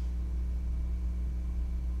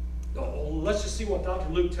 let's just see what Dr.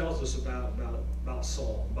 Luke tells us about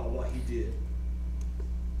Saul, about what he did.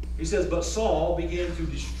 He says, but Saul began to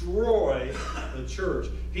destroy the church.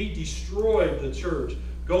 He destroyed the church.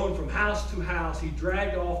 Going from house to house, he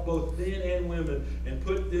dragged off both men and women and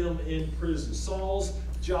put them in prison. Saul's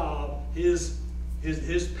job, his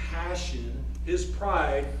passion, his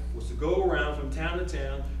pride was to go around from town to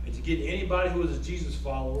town and to get anybody who was a Jesus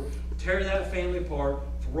follower, tear that family apart,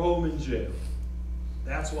 throw them in jail.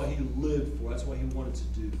 That's what he lived for. That's what he wanted to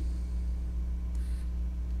do.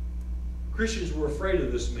 Christians were afraid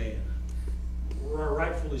of this man.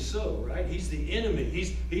 Rightfully so, right? He's the enemy.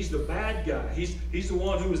 He's the bad guy. He's the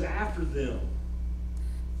one who was after them.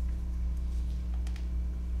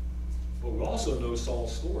 But we also know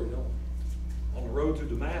Saul's story, don't we? On the road to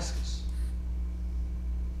Damascus,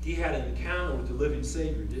 he had an encounter with the living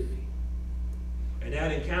Savior, didn't he? And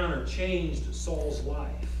that encounter changed Saul's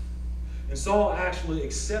life. And Saul actually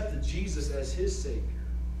accepted Jesus as his Savior.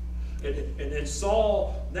 And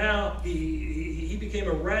Saul, now, he became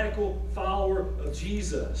a radical follower of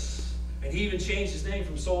Jesus. And he even changed his name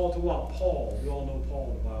from Saul to what? Paul. We all know Paul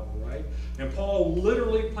in the Bible, right? And Paul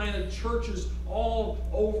literally planted churches all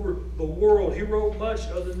over the world. He wrote much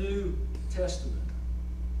of the New Testament.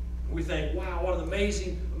 And we think, wow, what an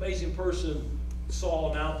amazing, amazing person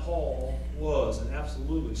Saul, now Paul, was. And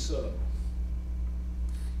absolutely so.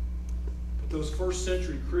 But those first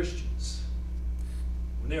century Christians,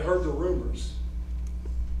 when they heard the rumors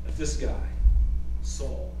of this guy,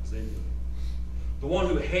 Saul, as they knew him, the one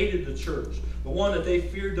who hated the church, the one that they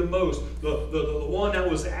feared the most, the one that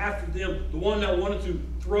was after them, the one that wanted to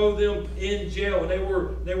throw them in jail, and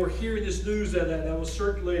they were hearing this news that was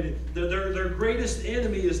circulated. Their greatest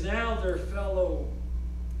enemy is now their fellow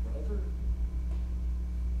brother.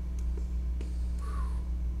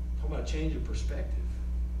 Talking about a change of perspective.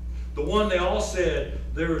 The one they all said,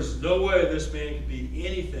 there is no way this man could be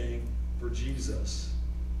anything for Jesus,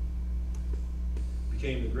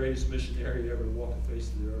 became the greatest missionary ever to walk the face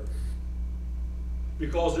of the earth.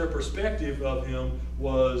 Because their perspective of him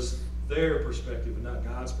was their perspective and not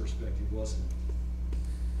God's perspective, wasn't it?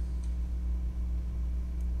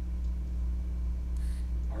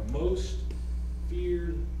 Our most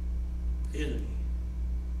feared enemy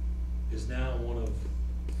is now one of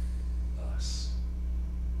us.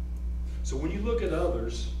 So when you look at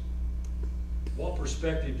others, what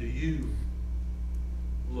perspective do you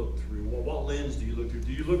look through? Well, what lens do you look through?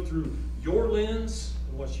 Do you look through your lens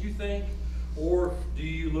and what you think? Or do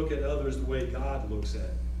you look at others the way God looks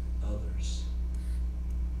at others?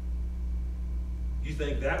 You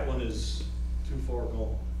think that one is too far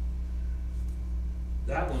gone.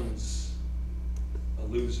 That one's a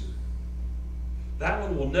loser. That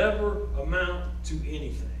one will never amount to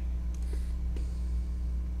anything.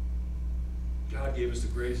 God gave us the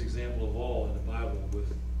greatest example of all in the Bible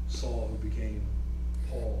with Saul, who became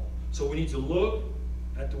Paul. So we need to look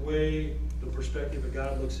at the way, the perspective that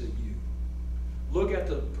God looks at you. Look at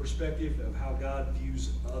the perspective of how God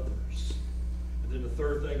views others. And then the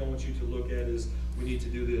third thing I want you to look at is we need to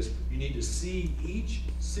do this. You need to see each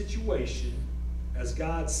situation as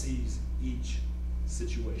God sees each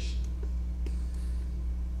situation.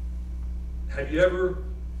 Have you ever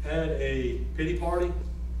had a pity party?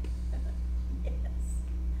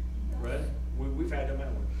 Right? We've had them,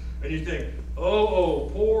 haven't we? And you think, oh,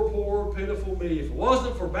 poor, pitiful me. If it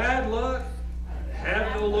wasn't for bad luck, I'd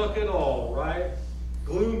have no luck at all, right?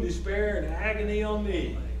 Gloom, despair, and agony on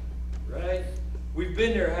me, right? We've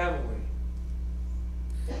been there, haven't we?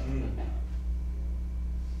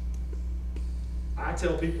 I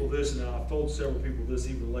tell people this, and I've told several people this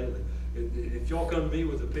even lately. If y'all come to me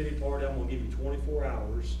with a pity party, I'm going to give you 24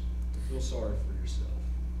 hours to feel sorry for yourself,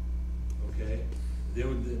 okay?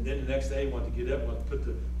 Then the next day, you want to get up, want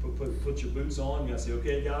to put your boots on. You got to say,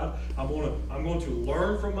 okay, God, I'm going to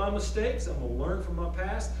learn from my mistakes. I'm going to learn from my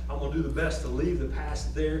past. I'm going to do the best to leave the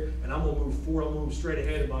past there, and I'm going to move forward. I'm going to move straight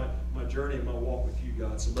ahead in my journey and my walk with you,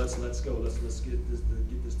 God. So let's go. Let's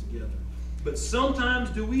get this together. But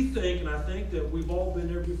sometimes do we think, and I think that we've all been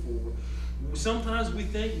there before, sometimes we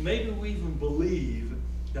think, maybe we even believe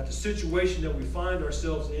that the situation that we find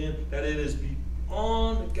ourselves in, that it is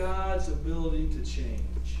beyond God's ability to change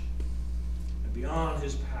and beyond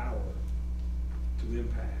His power to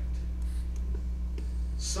impact.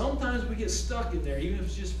 Sometimes we get stuck in there, even if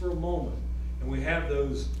it's just for a moment, and we have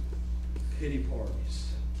those pity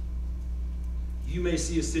parties. You may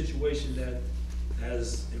see a situation that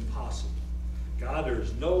is impossible. God,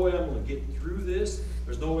 there's no way I'm going to get through this.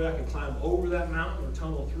 There's no way I can climb over that mountain or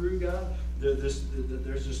tunnel through, God.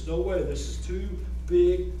 There's just no way. This is too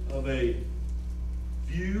big of a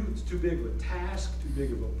view, it's too big of a task, too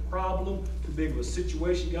big of a problem, too big of a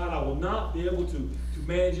situation. God, I will not be able to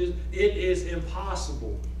manage it. It is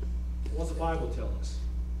impossible. What's the Bible tell us?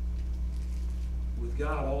 With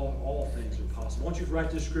God, all things are possible. I want you to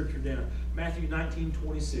write this scripture down. Matthew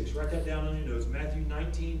 19:26. Write that down on your notes. Matthew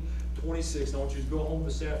 19:26. I want you to go home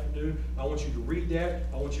this afternoon. I want you to read that.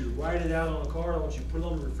 I want you to write it out on a card. I want you to put it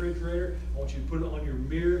on the refrigerator. I want you to put it on your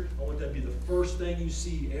mirror. I want that to be the first thing you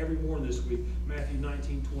see every morning this week. Matthew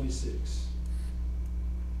 19:26.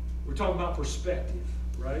 We're talking about perspective,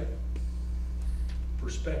 right?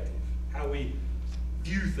 Perspective. How we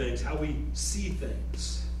view things, how we see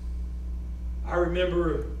things. I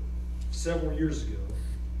remember several years ago,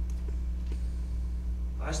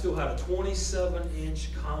 I still had a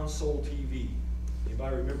 27-inch console TV.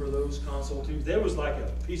 Anybody remember those console TVs? That was like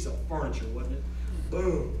a piece of furniture, wasn't it?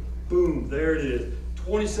 Boom, boom, there it is.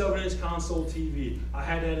 27-inch console TV. I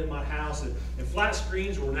had that in my house, and flat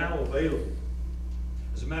screens were now available.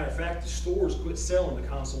 As a matter of fact, the stores quit selling the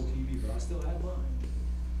console TV, but I still had mine.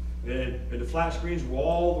 And the flat screens were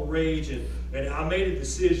all the rage, and I made a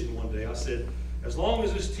decision one day. I said, as long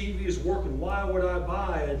as this TV is working, why would I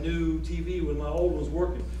buy a new TV when my old one's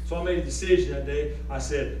working? So I made a decision that day. I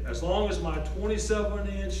said, as long as my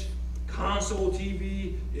 27-inch console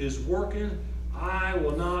TV is working, I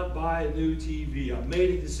will not buy a new TV. I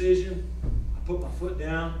made a decision. I put my foot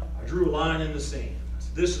down. I drew a line in the sand. I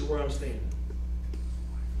said, this is where I'm standing.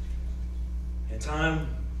 And time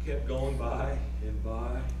kept going by and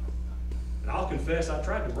by. And I'll confess, I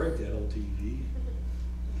tried to break that old TV.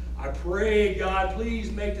 I prayed, God,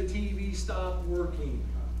 please make the TV stop working.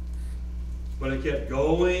 But it kept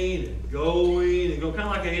going and going and going, kind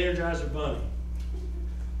of like an Energizer bunny.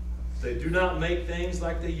 They do not make things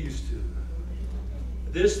like they used to.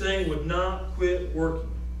 This thing would not quit working.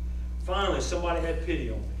 Finally, somebody had pity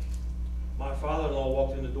on me. My father-in-law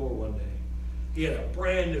walked in the door one day. He had a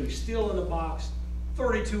brand new, still in the box,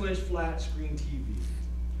 32-inch flat screen TV.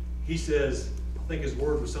 He says, I think his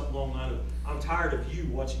word was something along the line of, I'm tired of you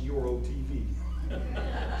watching your old TV.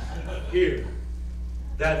 Here.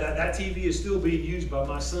 That TV is still being used by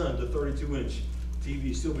my son. The 32-inch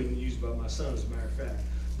TV is still being used by my son, as a matter of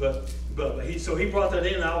fact. So he brought that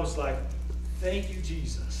in, and I was like, thank you,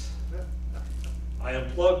 Jesus. I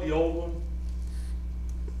unplugged the old one,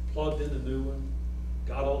 plugged in the new one,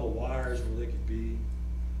 got all the wires where they could be.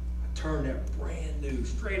 I turned that brand new,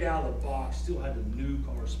 straight out of the box, still had the new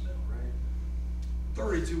car smell, right?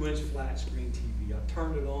 32-inch flat screen TV. I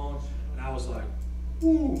turned it on, and I was like,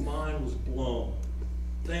 ooh, mine was blown.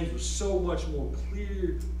 Things were so much more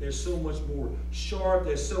clear. They're so much more sharp.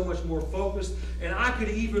 They're so much more focused. And I could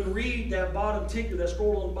even read that bottom ticker that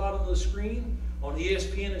scrolled on the bottom of the screen on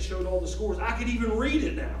ESPN that showed all the scores. I could even read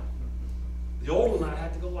it now. The old one, I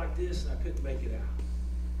had to go like this, and I couldn't make it out.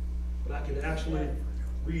 But I could actually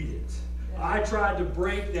read it. I tried to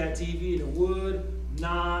break that TV, and it would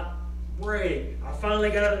not break. I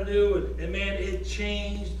finally got a new one, and man, it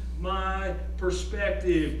changed my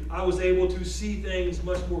perspective. I was able to see things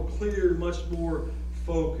much more clear, much more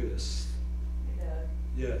focused. Hey, Doug.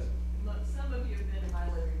 Yes. Look, some of you have been in my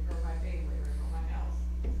living room, or my main living room, or my house.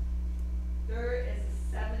 There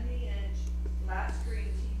is a 70-inch flat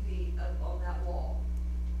screen TV up on that wall,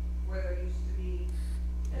 where there used to be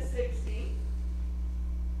a 60,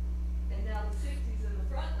 and now the 60's in the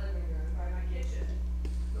front living room by my kitchen.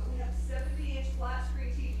 But we have a 70-inch flat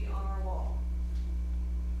screen TV on our wall.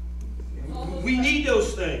 We need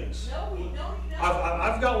those things. No, we don't.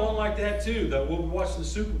 I've got one like that too, that we'll be watching the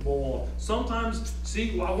Super Bowl on. Sometimes,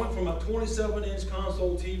 see, I went from a 27-inch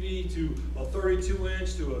console TV to a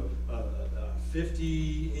 32-inch to a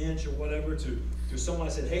 50-inch or whatever to someone.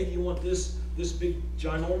 I said, hey, do you want this big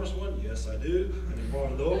ginormous one? Yes, I do. And they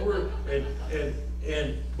brought it over,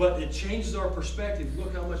 but it changes our perspective.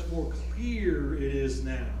 Look how much more clear it is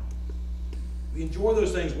now. We enjoy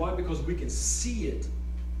those things. Why? Because we can see it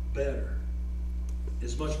better.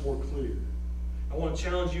 It's much more clear. I want to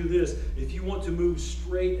challenge you this. If you want to move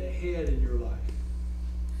straight ahead in your life,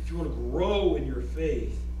 if you want to grow in your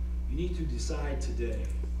faith, you need to decide today,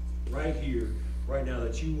 right here, right now,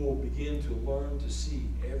 that you will begin to learn to see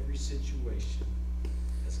every situation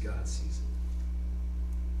as God sees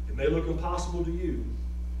it. It may look impossible to you,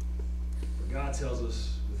 but God tells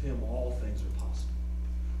us with Him all things are possible.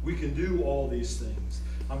 We can do all these things.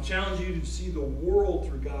 I'm challenging you to see the world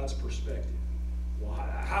through God's perspective. Well,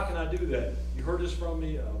 how can I do that? You heard this from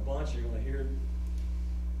me a bunch. You're going to hear it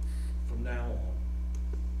from now on.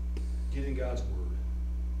 Get in God's Word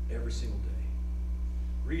every single day.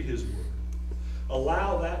 Read His Word.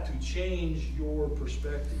 Allow that to change your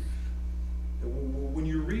perspective. When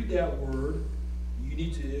you read that Word, you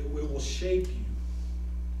need to, it will shape you.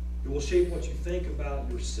 It will shape what you think about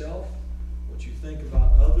yourself, what you think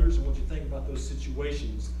about others, and what you think about those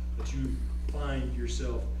situations that you find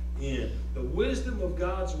yourself in. The wisdom of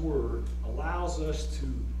God's Word allows us to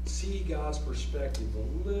see God's perspective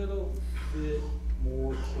a little bit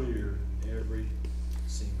more clear every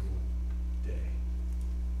single day.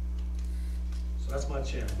 So that's my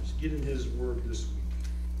challenge. Get in His Word this week.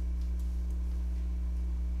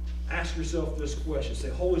 Ask yourself this question. Say,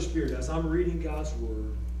 Holy Spirit, as I'm reading God's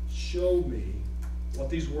Word, show me what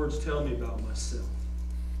these words tell me about myself,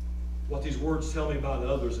 what these words tell me about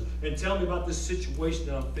others, and tell me about this situation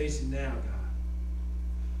that I'm facing now, God.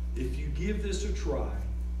 If you give this a try,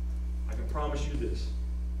 I can promise you this.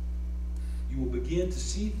 You will begin to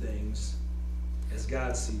see things as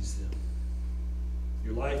God sees them.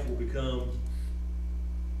 Your life will become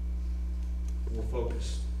more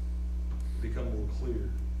focused, become more clear,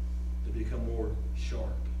 to become more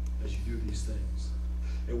sharp as you do these things.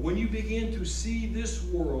 And when you begin to see this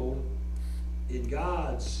world in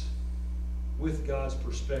with God's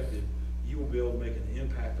perspective, you will be able to make an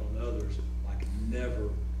impact on others like never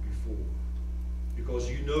before. Because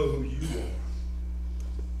you know who you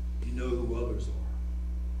are. You know who others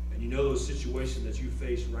are. And you know those situations that you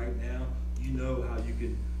face right now, you know how you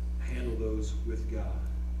can handle those with God.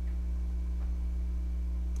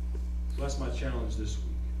 So that's my challenge this week.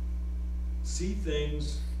 See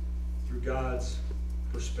things through God's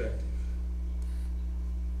perspective.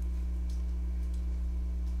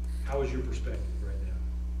 How is your perspective right now?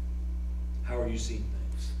 How are you seeing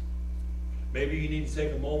things? Maybe you need to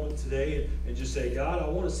take a moment today and just say, God, I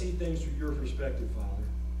want to see things through your perspective, Father.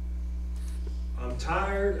 I'm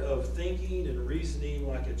tired of thinking and reasoning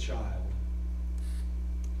like a child.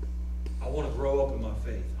 I want to grow up in my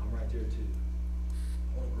faith. I'm right there too.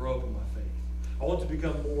 I want to grow up in my faith. I want to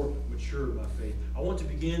become more mature in my faith. I want to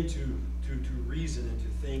begin to reason and to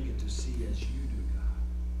think and to see as you do, God.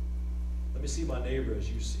 Let me see my neighbor as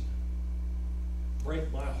you see him. Break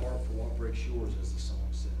my heart for what breaks yours, as the song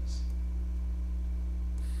says.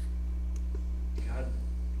 God,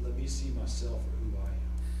 let me see myself for who I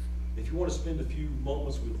am. If you want to spend a few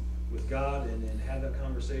moments with God and have that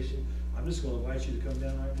conversation, I'm just going to invite you to come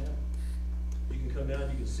down right now. You can come down,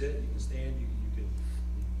 you can sit, you can stand, you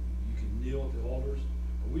can kneel at the altars.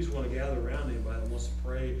 Or we just want to gather around anybody that wants to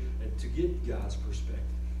pray and to get God's perspective.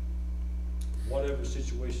 Whatever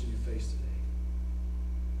situation you face today.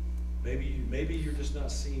 Maybe you're just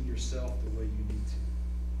not seeing yourself the way you need to.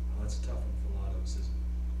 Well, that's a tough one for a lot of us, isn't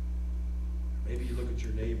it? Maybe you look at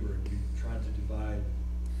your neighbor and you're trying to divide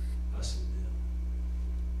us and them.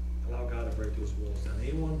 Allow God to break those walls down.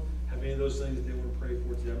 Anyone have any of those things that they want to pray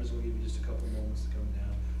for today? I'm just going to give you just a couple of moments to come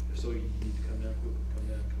down. If so, you need to come down quickly. Come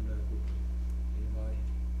down quickly. Anybody?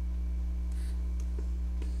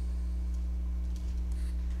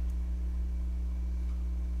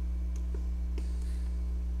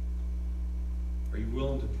 Are you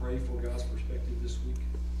willing to pray for God's perspective this week?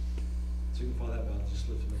 Signify that by just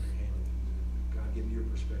lifting up your hand. God, give me your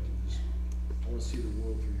perspective this week. I want to see the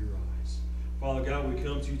world through your eyes. Father God, we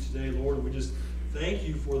come to you today, Lord, and we just thank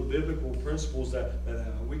you for the biblical principles that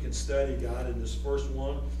we can study, God, in this first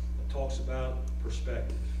one that talks about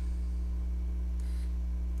perspective.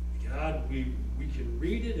 God, we can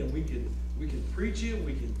read it and we can preach it,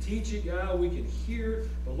 we can teach it, God, we can hear it,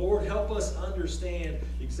 but Lord, help us understand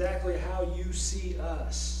exactly how you see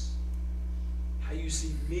us, how you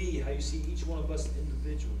see me, how you see each one of us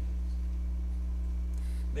individually.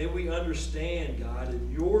 May we understand, God,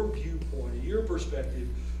 in your viewpoint, in your perspective,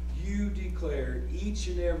 you declare each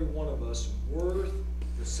and every one of us worth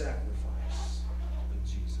the sacrifice of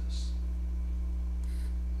Jesus.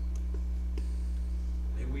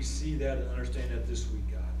 May we see that and understand that this week,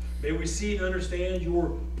 God. May we see and understand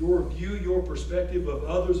your view, your perspective of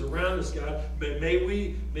others around us, God. May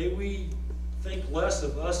we think less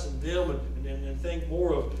of us and them and think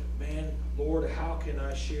more of, man, Lord, how can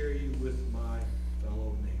I share you with my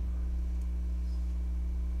fellow neighbor?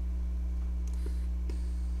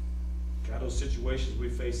 God, those situations we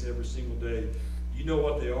face every single day, you know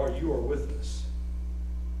what they are. You are with us.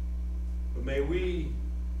 But may we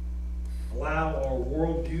allow our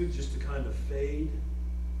worldview just to kind of fade.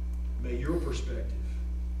 May your perspective,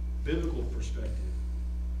 biblical perspective,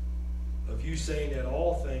 of you saying that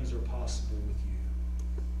all things are possible with you.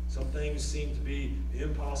 Some things seem to be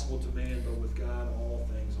impossible to man, but with God, all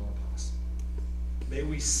things are possible. May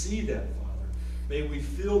we see that, Father. May we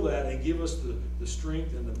feel that and give us the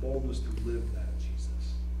strength and the boldness to live that,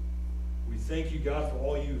 Jesus. We thank you, God, for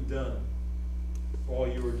all you've done, for all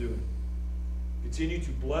you are doing. Continue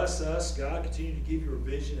to bless us, God. Continue to give your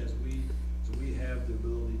vision as we do we have the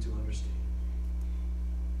ability to understand?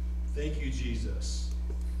 Thank you, Jesus,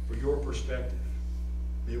 for your perspective.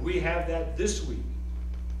 May we have that this week.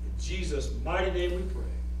 In Jesus' mighty name we pray.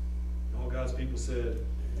 And all God's people said,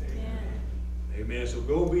 Amen. Amen. So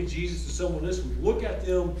go be Jesus to someone this week. Look at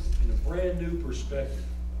them in a brand new perspective.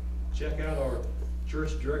 Check out our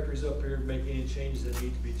church directories up here. Make any changes that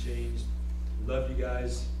need to be changed. Love you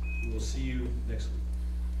guys. We will see you next week.